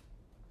or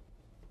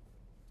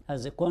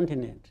as a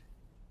continent,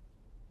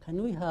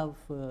 can we have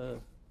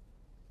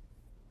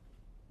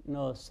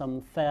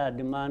some fair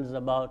demands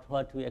about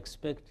what we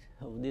expect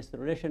of this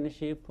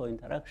relationship or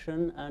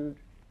interaction, and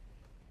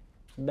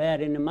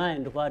bear in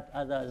mind what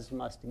others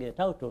must get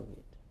out of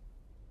it?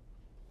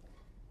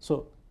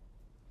 So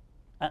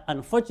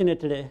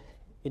unfortunately,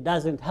 it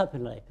doesn't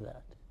happen like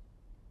that.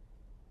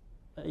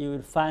 You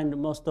will find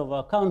most of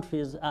our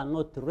countries are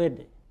not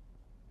ready,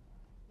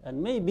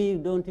 and maybe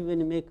don't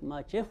even make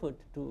much effort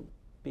to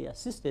be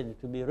assisted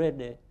to be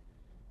ready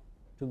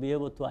to be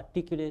able to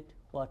articulate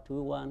what we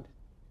want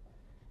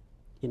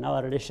in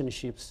our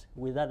relationships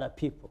with other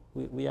people.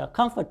 We are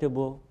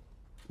comfortable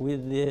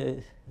with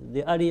the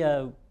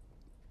earlier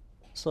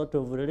sort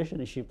of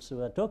relationships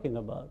we are talking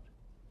about,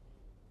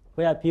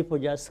 where people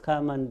just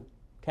come and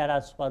tell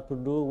us what to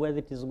do, whether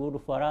it is good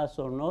for us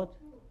or not,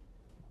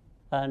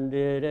 and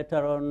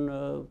later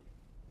on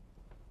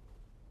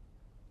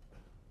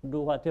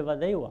do whatever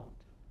they want.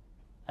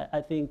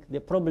 I think the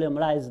problem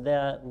lies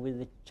there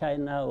with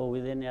China or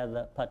with any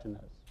other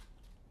partners.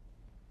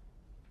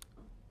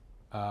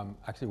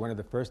 Actually, one of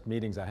the first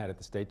meetings I had at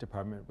the State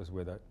Department was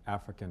with an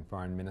African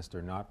foreign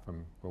minister, not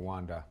from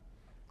Rwanda.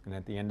 And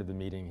at the end of the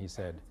meeting, he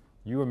said,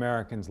 "You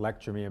Americans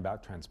lecture me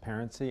about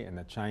transparency, and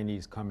the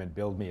Chinese come and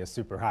build me a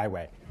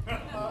superhighway."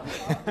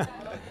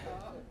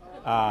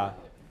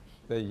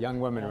 The young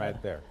woman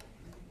right there.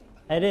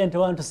 I didn't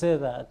want to say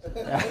that.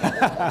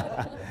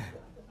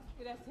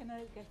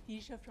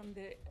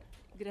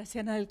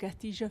 Graciana Del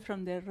Castillo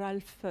from the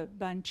Ralph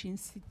Bunche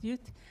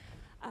Institute.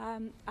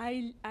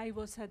 I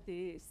was at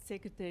the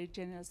Secretary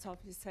General's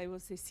office. I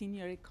was a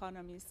senior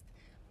economist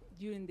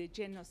during the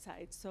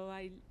genocide, so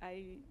I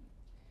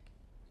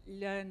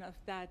learned of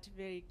that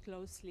very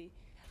closely.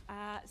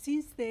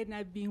 Since then,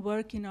 I've been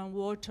working on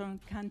war-torn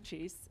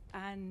countries,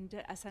 and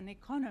as an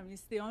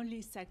economist, the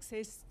only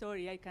success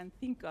story I can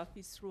think of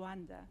is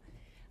Rwanda.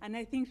 And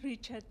I think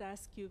Richard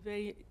asked you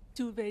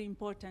two very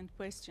important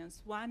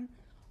questions. One,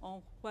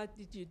 on what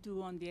did you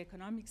do on the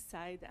economic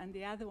side, and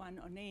the other one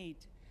on aid.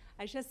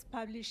 I just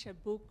published a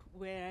book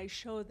where I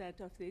show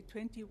that of the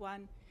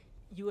 21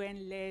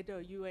 UN-led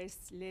or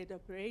US-led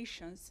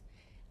operations,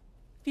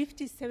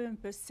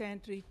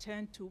 57%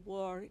 returned to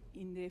war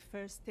in the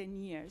first 10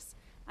 years,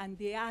 and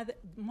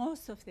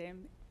most of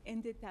them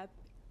ended up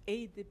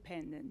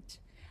aid-dependent.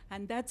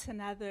 And that's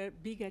another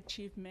big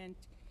achievement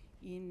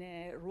in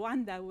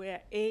Rwanda,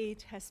 where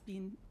aid has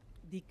been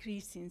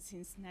decreasing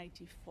since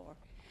 '94.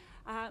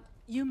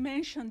 You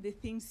mentioned the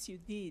things you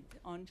did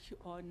on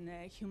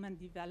human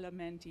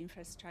development,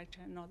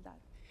 infrastructure, and all that.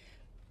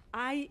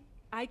 I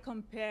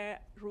compare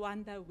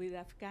Rwanda with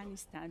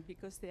Afghanistan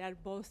because they are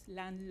both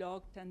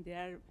landlocked and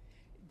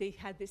they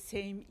had the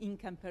same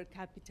income per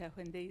capita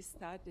when they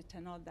started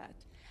and all that.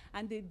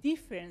 And the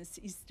difference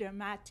is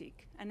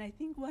dramatic. And I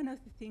think one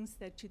of the things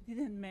that you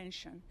didn't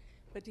mention,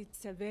 but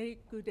it's a very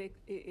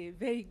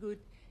good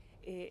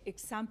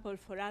example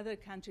for other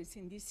countries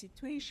in this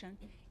situation,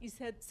 is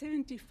that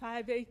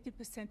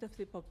 75–80% of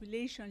the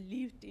population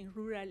lived in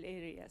rural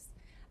areas.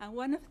 And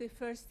one of the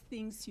first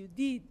things you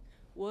did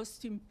was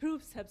to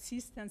improve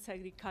subsistence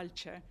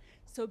agriculture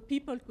so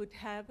people could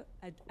have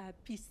a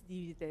peace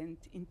dividend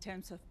in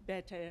terms of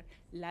better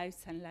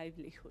lives and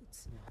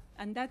livelihoods. Yeah.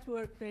 And that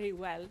worked very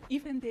well.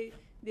 Even the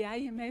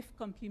IMF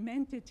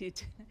complimented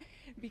it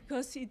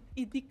because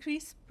it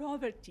decreased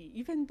poverty.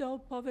 Even though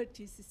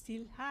poverty is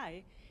still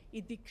high,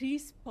 it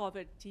decreased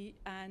poverty,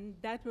 and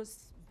that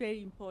was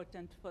very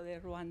important for the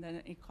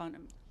Rwandan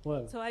economy.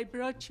 Well, so I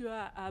brought you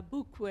a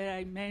book where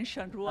I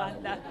mentioned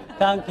Rwanda.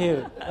 Thank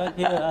you. Thank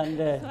you. And,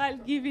 so I'll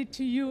give it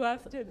to you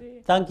after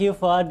the... Thank you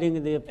for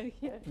adding the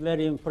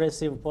very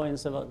impressive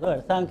points about...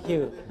 Well, thank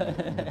you.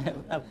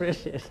 I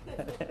appreciate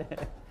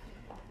it.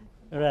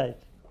 Right.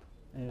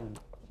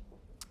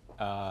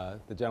 Yeah.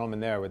 The gentleman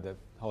there with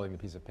holding the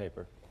piece of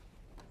paper.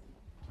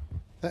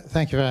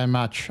 Thank you very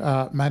much.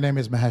 My name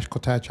is Mahesh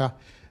Kotecha.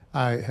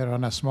 I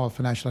run a small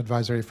financial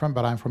advisory firm,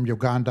 but I'm from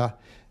Uganda,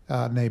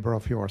 neighbor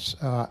of yours.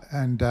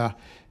 And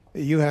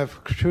you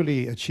have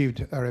truly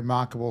achieved a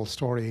remarkable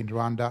story in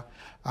Rwanda.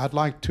 I'd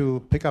like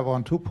to pick up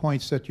on 2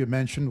 points that you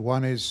mentioned.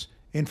 One is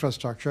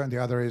infrastructure, and the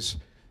other is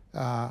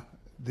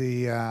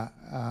the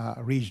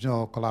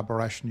regional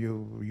collaboration.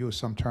 You used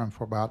some term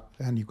for about,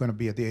 and you're going to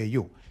be at the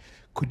AU.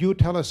 Could you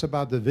tell us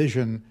about the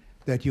vision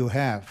that you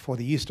have for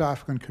the East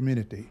African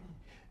community,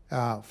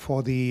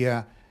 for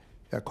the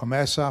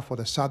COMESA, for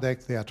the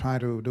SADC? They are trying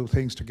to do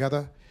things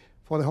together,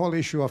 for the whole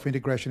issue of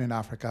integration in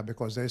Africa,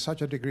 because there is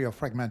such a degree of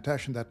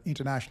fragmentation that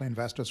international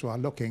investors who are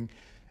looking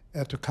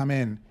to come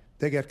in,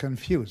 they get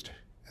confused.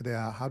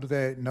 How do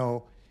they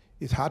know?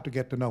 It's hard to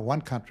get to know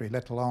one country,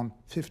 let alone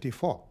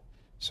 54.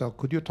 So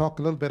could you talk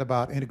a little bit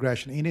about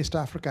integration in East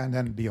Africa and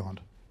then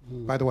beyond?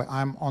 By the way,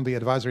 I'm on the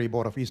advisory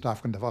board of East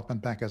African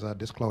Development Bank as a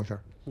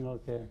disclosure.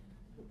 Okay.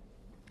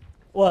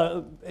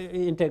 Well,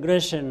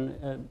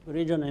 integration,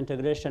 regional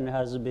integration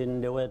has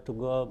been the way to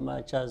go,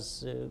 much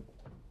as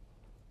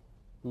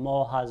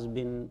more has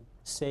been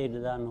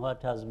said than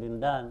what has been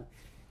done.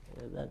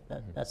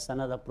 That's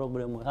another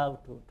problem we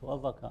have to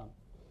overcome.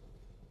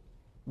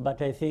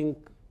 But I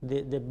think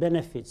the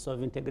benefits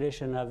of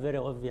integration are very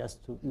obvious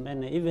to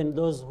many. Even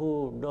those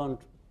who don't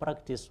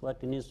practice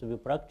what needs to be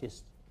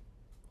practiced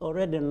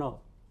already know.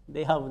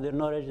 They have the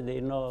knowledge,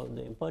 they know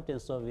the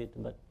importance of it,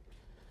 but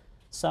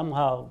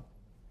somehow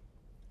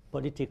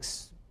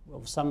politics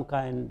of some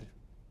kind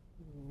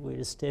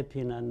will step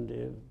in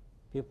and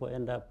people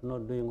end up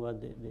not doing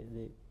what they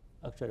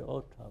actually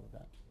ought to have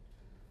done.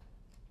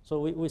 So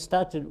we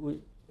started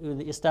with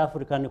the East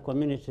African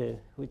community,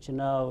 which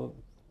now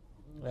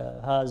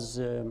has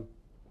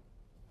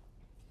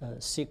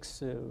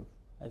 6,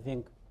 I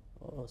think,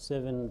 or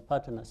 7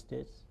 partner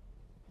states.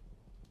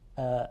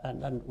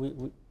 And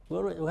we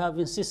have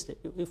insisted.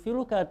 If you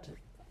look at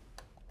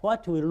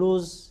what we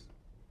lose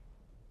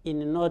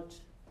in not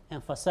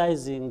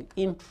emphasizing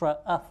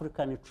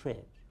intra-African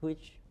trade,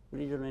 which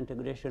regional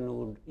integration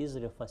would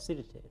easily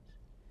facilitate,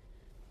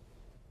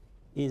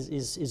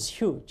 is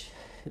huge.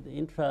 The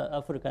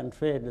intra-African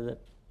trade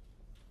that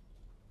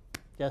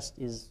just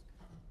is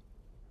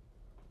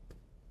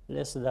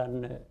less than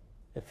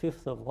a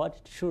fifth of what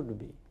it should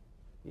be.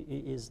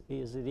 Is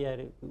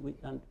really,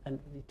 and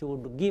it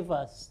would give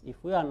us, if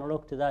we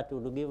unlocked that, it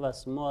would give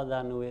us more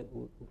than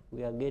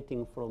we are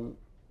getting from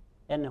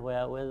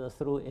anywhere, whether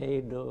through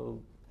aid or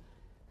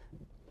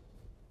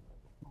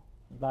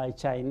by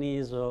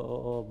Chinese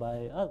or by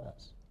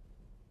others.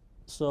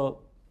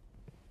 So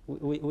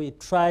we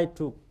try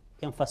to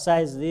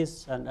emphasize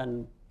this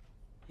and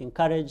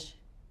encourage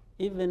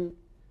even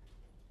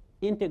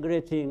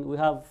integrating. We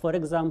have, for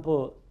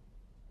example,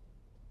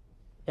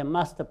 a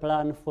master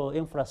plan for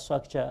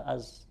infrastructure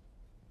as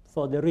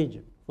for the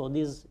region, for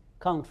these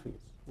countries,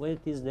 where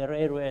it is the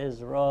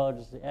railways,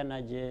 roads, the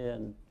energy,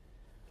 and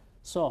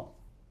so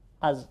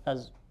on,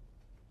 as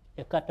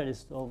a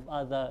catalyst of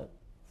other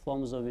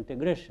forms of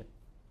integration.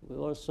 We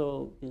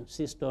also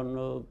insist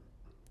on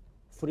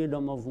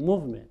freedom of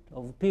movement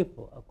of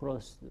people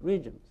across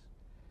regions,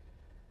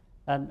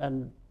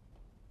 and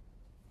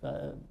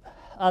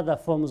other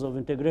forms of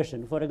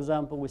integration. For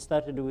example, we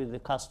started with the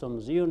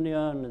customs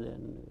union,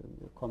 then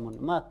the common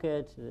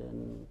market,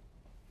 then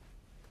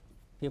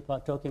people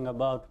are talking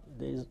about,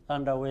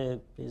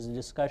 there's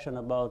discussion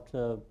about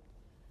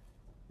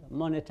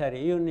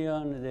monetary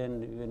union,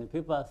 then even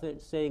people are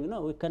saying,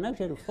 no, we can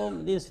actually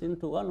form this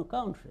into one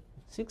country.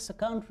 6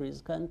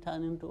 countries can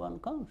turn into one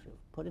country,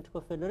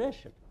 political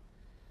federation.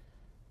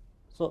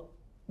 So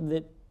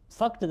the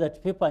fact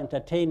that people are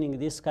entertaining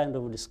this kind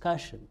of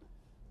discussion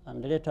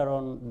and later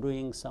on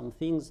doing some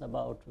things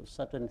about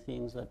certain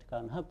things that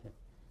can happen,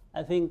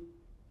 I think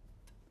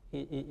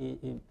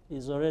it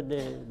is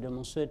already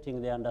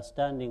demonstrating the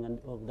understanding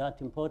of that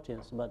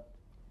importance, but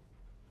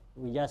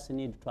we just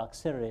need to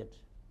accelerate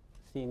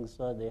things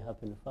so they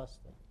happen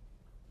faster.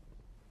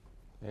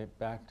 Okay,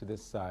 back to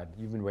this side.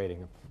 You've been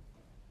waiting.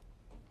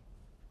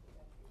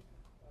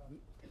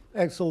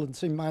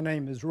 Excellency, my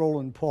name is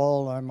Roland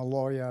Paul. I'm a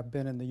lawyer. I've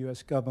been in the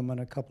U.S. government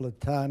a couple of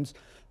times.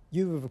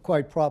 You have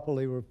quite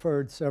properly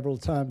referred several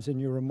times in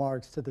your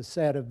remarks to the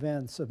sad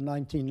events of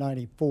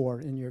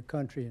 1994 in your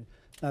country.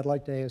 I'd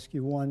like to ask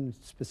you one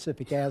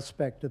specific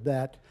aspect of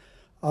that.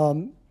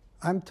 I'm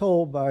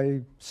told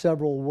by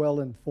several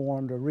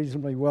well-informed or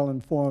reasonably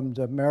well-informed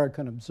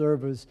American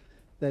observers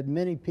that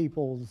many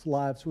people's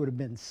lives would have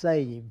been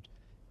saved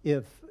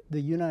if the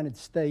United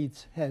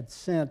States had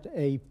sent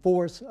a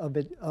force of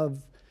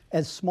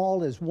as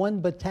small as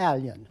 1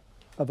 battalion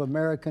of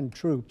American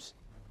troops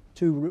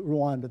to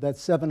Rwanda.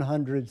 That's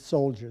 700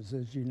 soldiers,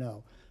 as you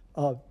know.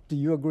 Do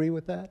you agree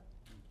with that?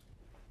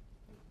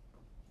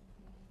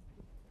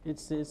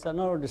 It's an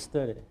old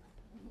story.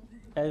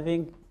 I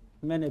think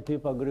many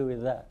people agree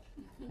with that.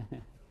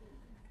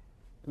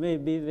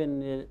 Maybe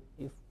even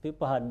if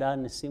people had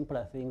done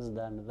simpler things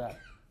than that,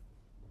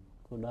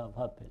 could have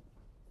happened.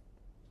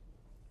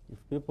 If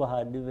people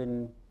had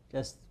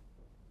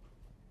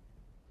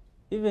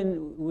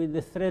even with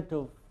the threat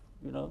of,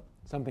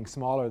 something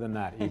smaller than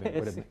that even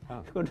would have been. Oh.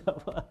 It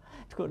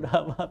could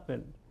have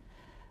happened.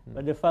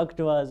 But the fact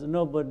was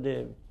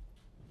nobody,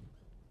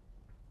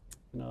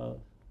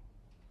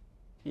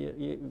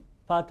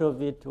 part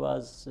of it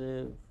was,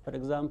 for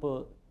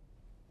example,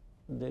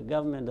 the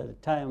government at the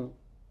time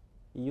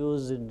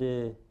used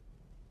the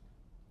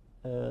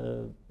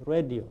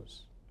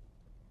radios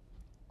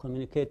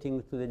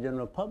communicating to the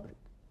general public,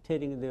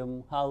 telling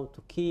them how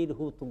to kill,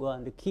 who to go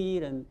and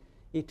kill, and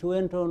it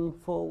went on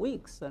for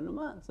weeks and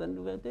months, and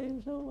we were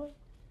saying, so what?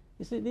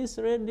 You see, this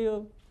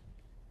radio,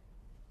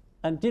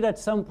 until at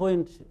some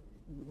point,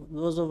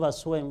 those of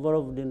us who were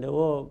involved in the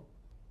war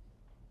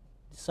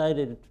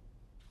decided,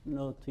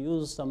 to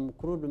use some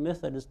crude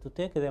methods to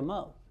take them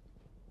out.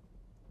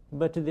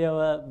 But there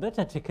were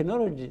better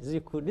technologies you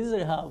could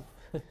easily have.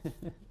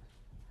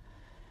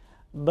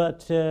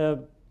 But I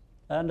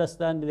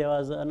understand there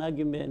was an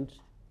argument.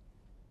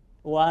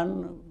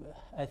 One,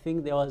 I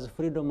think there was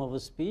freedom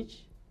of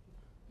speech.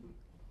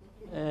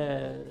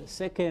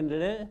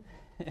 Secondly,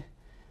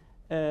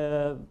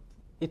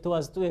 it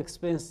was too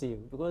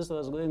expensive because it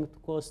was going to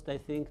cost, I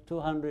think,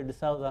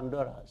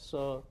 $200,000.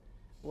 So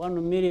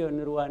 1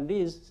 million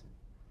Rwandese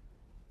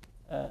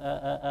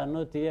are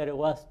not really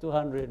worth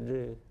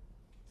 $200,000,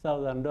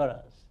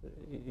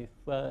 if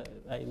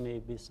I may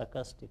be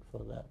sarcastic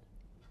for that.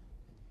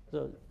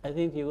 So I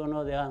think you will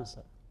know the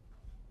answer.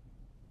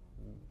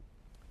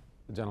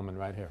 The gentleman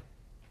right here.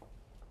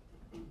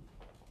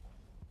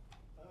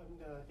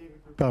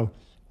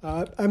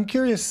 I'm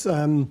curious,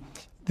 the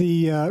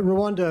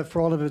Rwanda,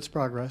 for all of its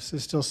progress,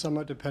 is still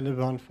somewhat dependent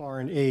on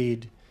foreign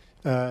aid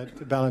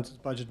to balance its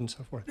budget and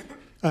so forth.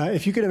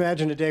 If you could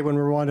imagine a day when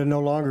Rwanda no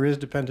longer is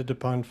dependent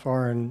upon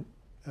foreign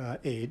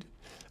aid,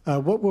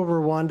 what will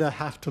Rwanda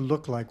have to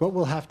look like? What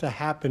will have to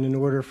happen in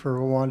order for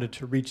Rwanda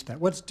to reach that?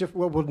 What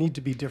will need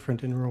to be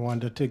different in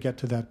Rwanda to get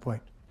to that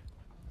point?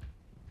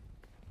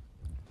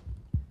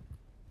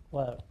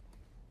 Well,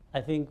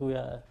 I think we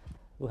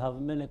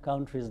have many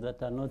countries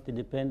that are not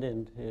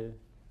dependent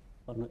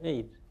on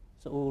aid.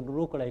 So we would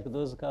look like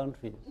those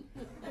countries.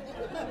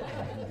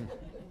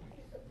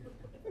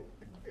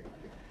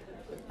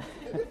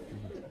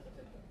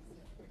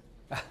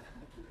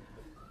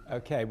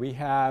 Okay, we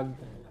have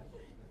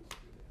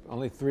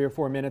only 3 or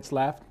 4 minutes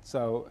left,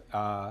 so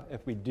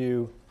if we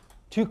do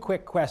 2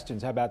 quick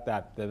questions, how about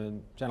that? The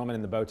gentleman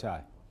in the bow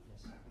tie.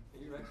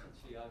 Your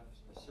Excellency, I've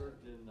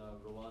served in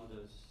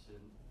Rwanda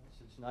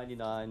since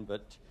 '99,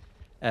 but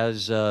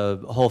as a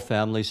whole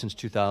family since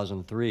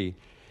 2003.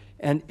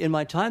 And in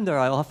my time there,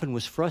 I often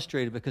was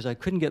frustrated because I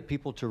couldn't get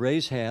people to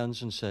raise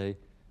hands and say,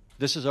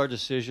 this is our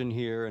decision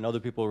here, and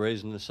other people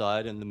raising the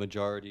side, and the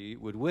majority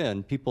would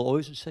win. People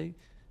always would say,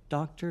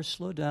 Doctor,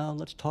 slow down,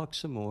 let's talk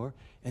some more.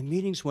 And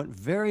meetings went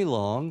very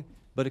long,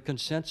 but a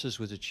consensus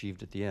was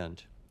achieved at the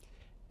end.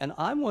 And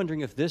I'm wondering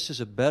if this is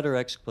a better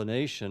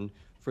explanation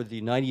for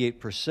the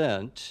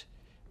 98%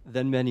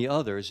 than many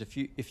others.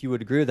 If you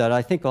would agree with that,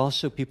 I think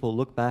also people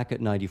look back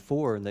at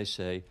 '94 and they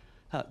say,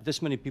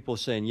 this many people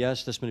saying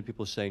yes, this many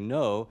people saying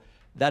no,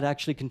 that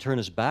actually can turn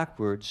us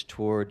backwards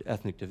toward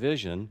ethnic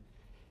division.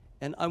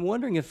 And I'm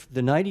wondering if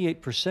the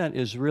 98%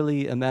 is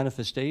really a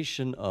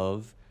manifestation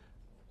of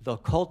the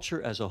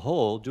culture as a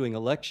whole doing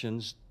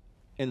elections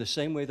in the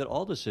same way that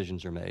all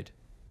decisions are made,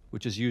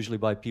 which is usually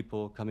by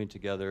people coming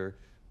together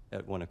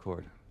at one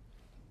accord.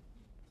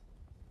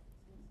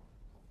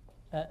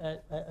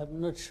 I'm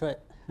not sure.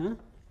 Huh? I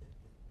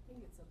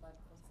think it's about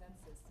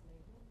consensus,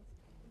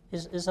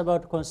 maybe. It's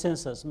about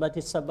consensus, but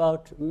it's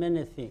about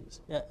many things.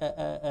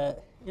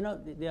 You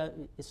know,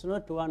 it's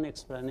not one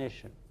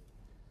explanation.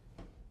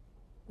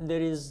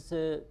 There is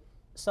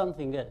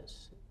something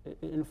else.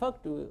 In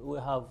fact, we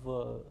have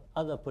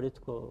other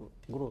political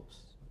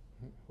groups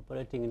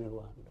operating in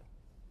Rwanda.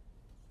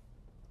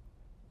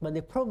 But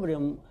the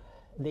problem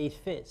they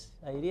face,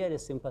 I really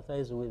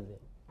sympathize with them.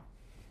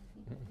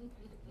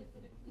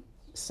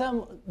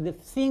 The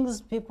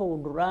things people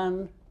would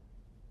run,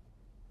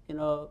 you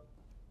know,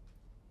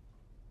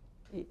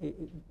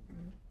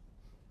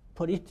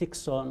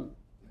 politics on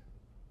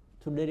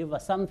to deliver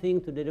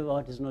something, to deliver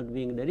what is not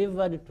being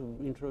delivered, to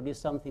introduce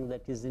something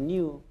that is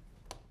new.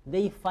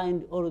 They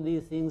find all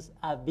these things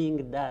are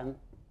being done,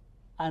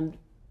 and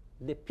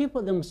the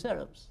people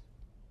themselves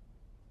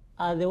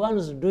are the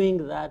ones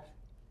doing that,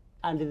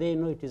 and they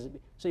know it is.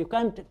 So you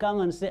can't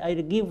come and say,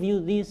 I'll give you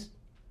this,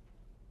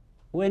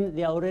 when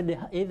they are already,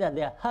 either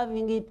they are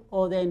having it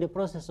or they're in the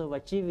process of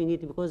achieving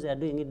it because they are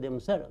doing it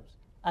themselves,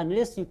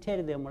 unless you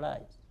tell them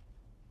lies,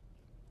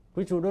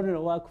 which would only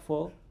work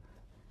for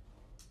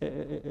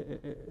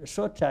a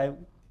short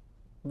time,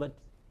 but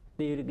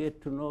they will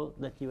get to know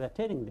that you are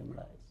telling them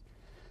lies.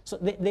 So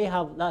they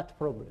have that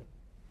problem.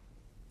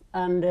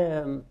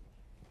 And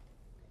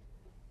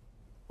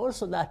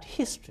also that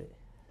history,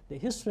 the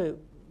history,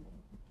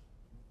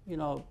 you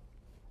know,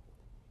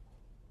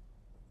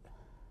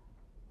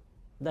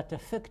 that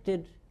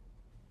affected,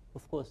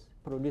 of course,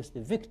 produced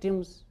the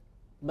victims,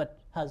 but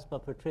has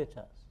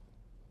perpetrators.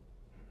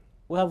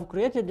 We have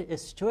created a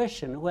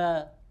situation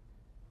where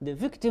the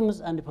victims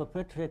and the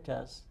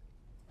perpetrators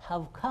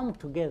have come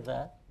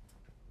together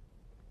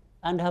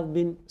and have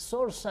been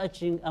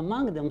soul-searching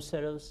among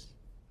themselves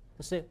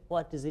to say,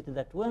 what is it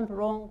that went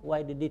wrong?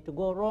 Why did it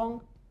go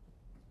wrong?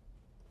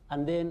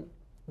 And then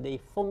they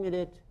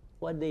formulate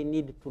what they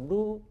need to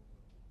do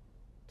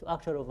to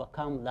actually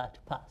overcome that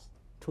past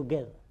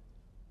together.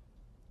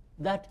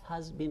 That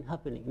has been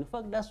happening. In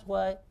fact, that's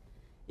why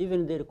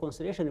even the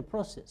reconciliation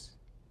process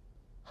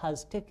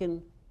has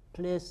taken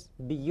place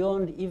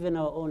beyond even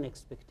our own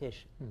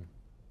expectation.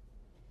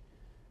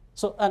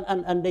 So,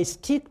 and they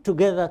stick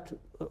together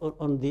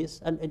on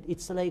this, and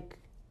it's like,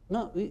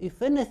 no,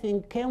 if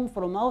anything came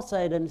from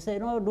outside and say,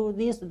 no, do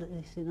this,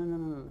 they say,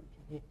 no.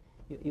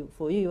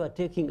 For you are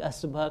taking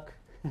us back.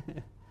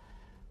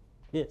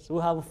 Yes,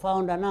 we have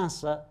found an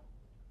answer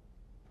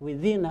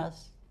within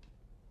us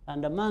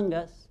and among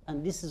us,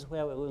 and this is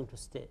where we're going to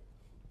stay.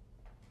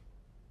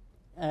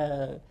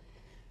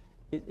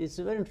 It's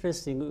very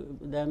interesting.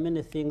 There are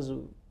many things,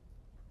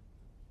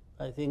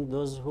 I think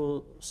those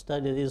who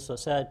study these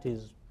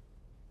societies,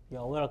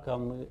 you're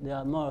welcome. There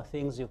are more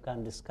things you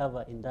can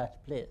discover in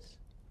that place.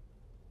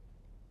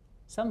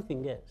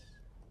 Something else.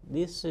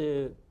 This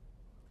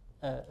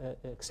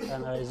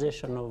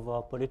externalization of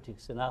our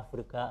politics in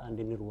Africa and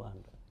in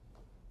Rwanda.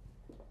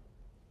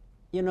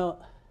 You know,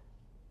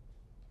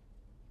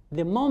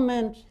 the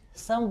moment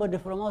somebody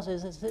from outside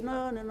says,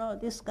 no,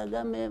 this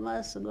KAGAME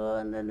must go,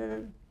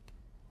 and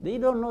they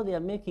don't know they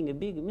are making a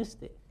big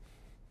mistake.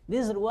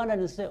 These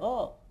Rwandans say,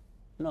 oh,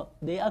 no,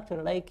 they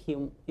actually like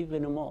him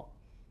even more.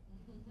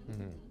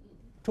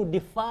 To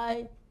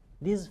defy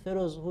these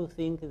fellows who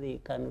think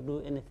they can do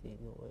anything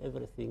or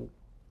everything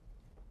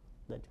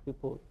that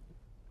people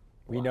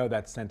We know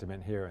that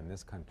sentiment here in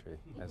this country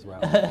as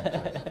well.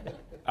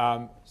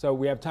 So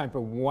we have time for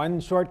one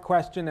short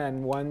question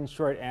and one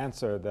short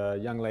answer. The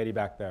young lady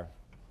back there.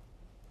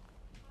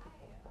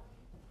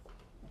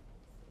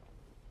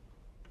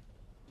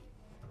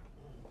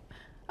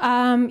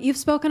 You've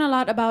spoken a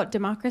lot about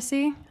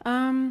democracy,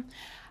 and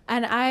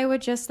I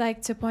would just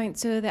like to point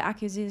to the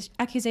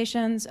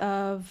accusations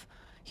of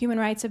human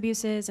rights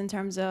abuses in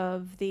terms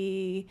of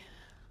the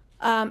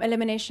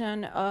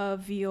elimination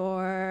of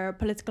your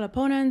political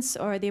opponents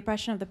or the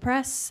oppression of the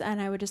press, and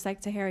I would just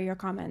like to hear your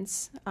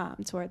comments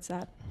towards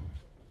that.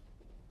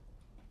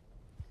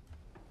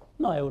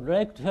 No, I would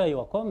like to hear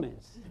your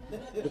comments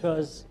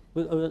because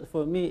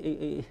for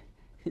me,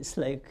 it's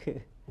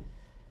like,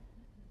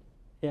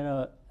 you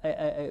know,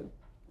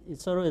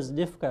 it's always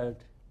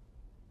difficult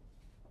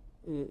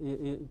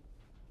to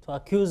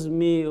accuse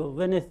me of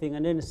anything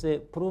and then say,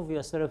 prove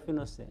yourself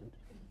innocent.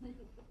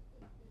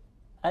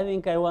 I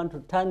think I want to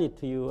turn it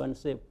to you and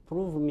say,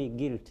 prove me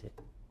guilty.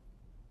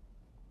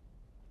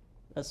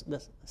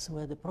 That's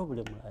where the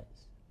problem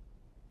lies.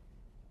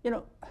 You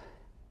know,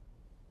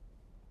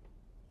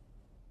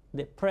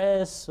 the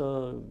press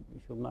or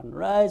human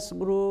rights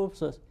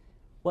groups, or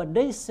what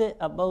they say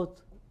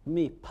about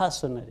me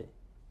personally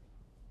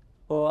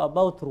or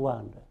about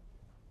Rwanda,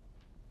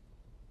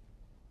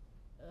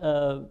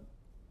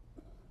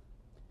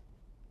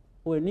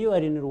 when you are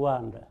in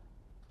Rwanda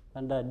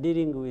and are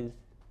dealing with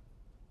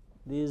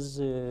these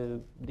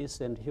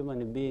decent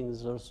human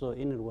beings also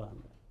in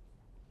Rwanda,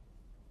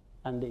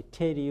 and they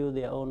tell you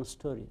their own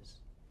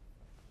stories,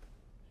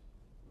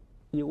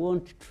 you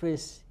won't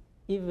trace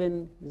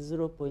even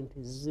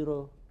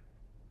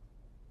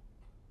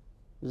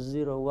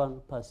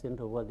 0.001%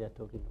 of what they're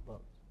talking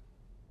about.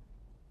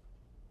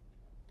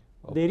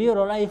 Okay. The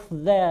real life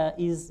there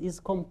is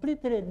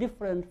completely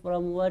different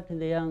from what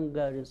the young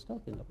girl is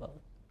talking about.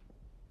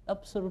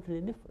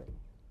 Absolutely different.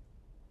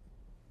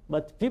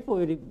 But people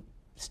will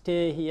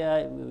stay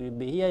here, will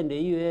be here in the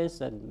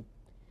US and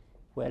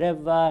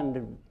wherever,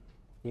 and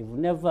they've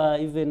never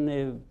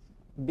even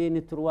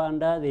been to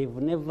Rwanda, they've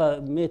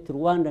never met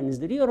Rwandans.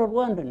 The real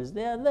Rwandans,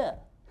 they are there.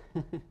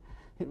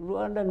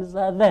 Rwandans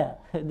are there.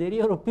 The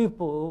real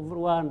people of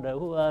Rwanda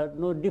who are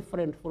no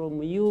different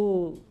from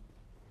you,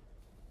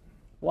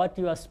 what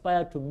you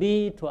aspire to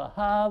be, to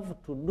have,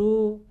 to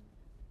do,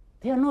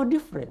 they are no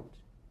different.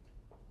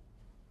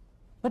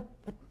 But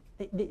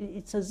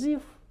it's as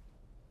if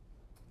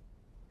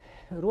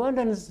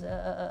Rwandans,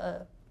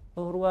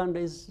 Rwanda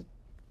is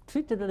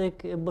treated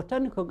like a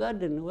botanical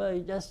garden where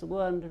you just go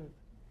and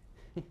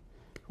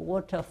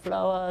water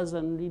flowers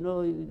and, you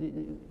know,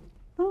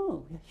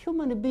 no,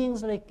 human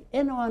beings like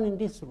anyone in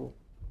this room.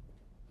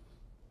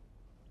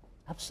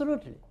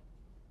 Absolutely.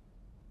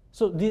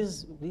 So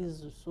these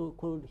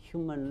so-called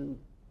human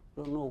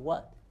don't know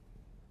what.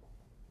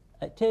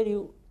 I tell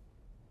you,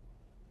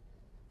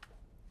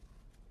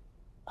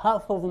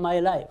 half of my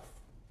life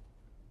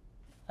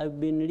I've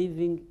been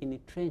living in the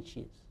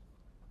trenches,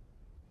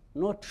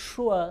 not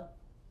sure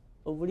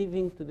of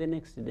living to the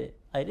next day.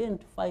 I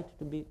didn't fight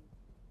to be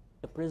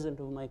the president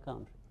of my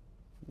country.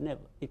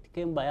 Never. It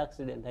came by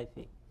accident, I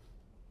think.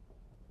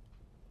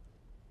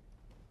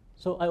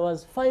 So I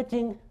was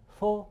fighting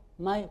for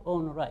my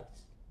own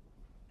rights,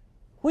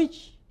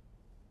 which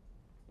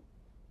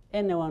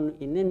anyone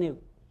in any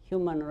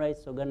human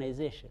rights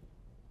organization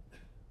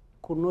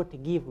could not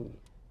give me.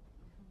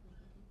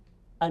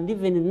 And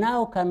even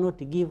now cannot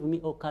give me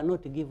or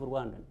cannot give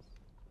Rwandans.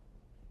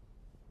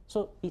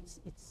 So it's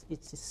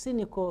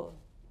cynical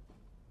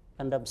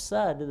and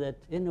absurd that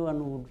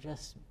anyone would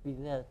just be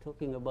there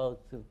talking about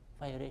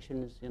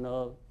violations, you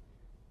know,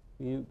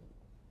 me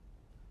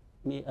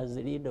as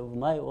the leader of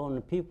my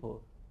own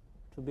people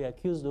to be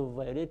accused of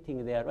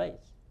violating their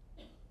rights.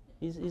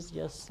 It's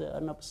just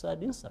an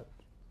absurd insult.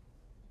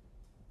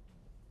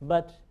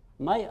 But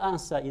my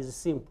answer is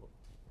simple,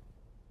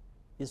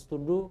 is to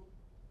do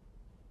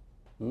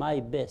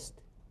my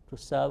best to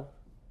serve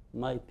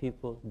my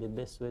people the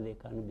best way they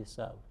can be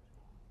served.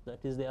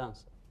 That is the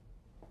answer.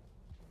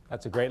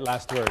 That's a great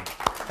last word.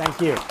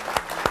 Thank you.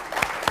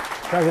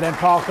 President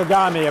Paul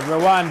Kagame of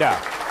Rwanda.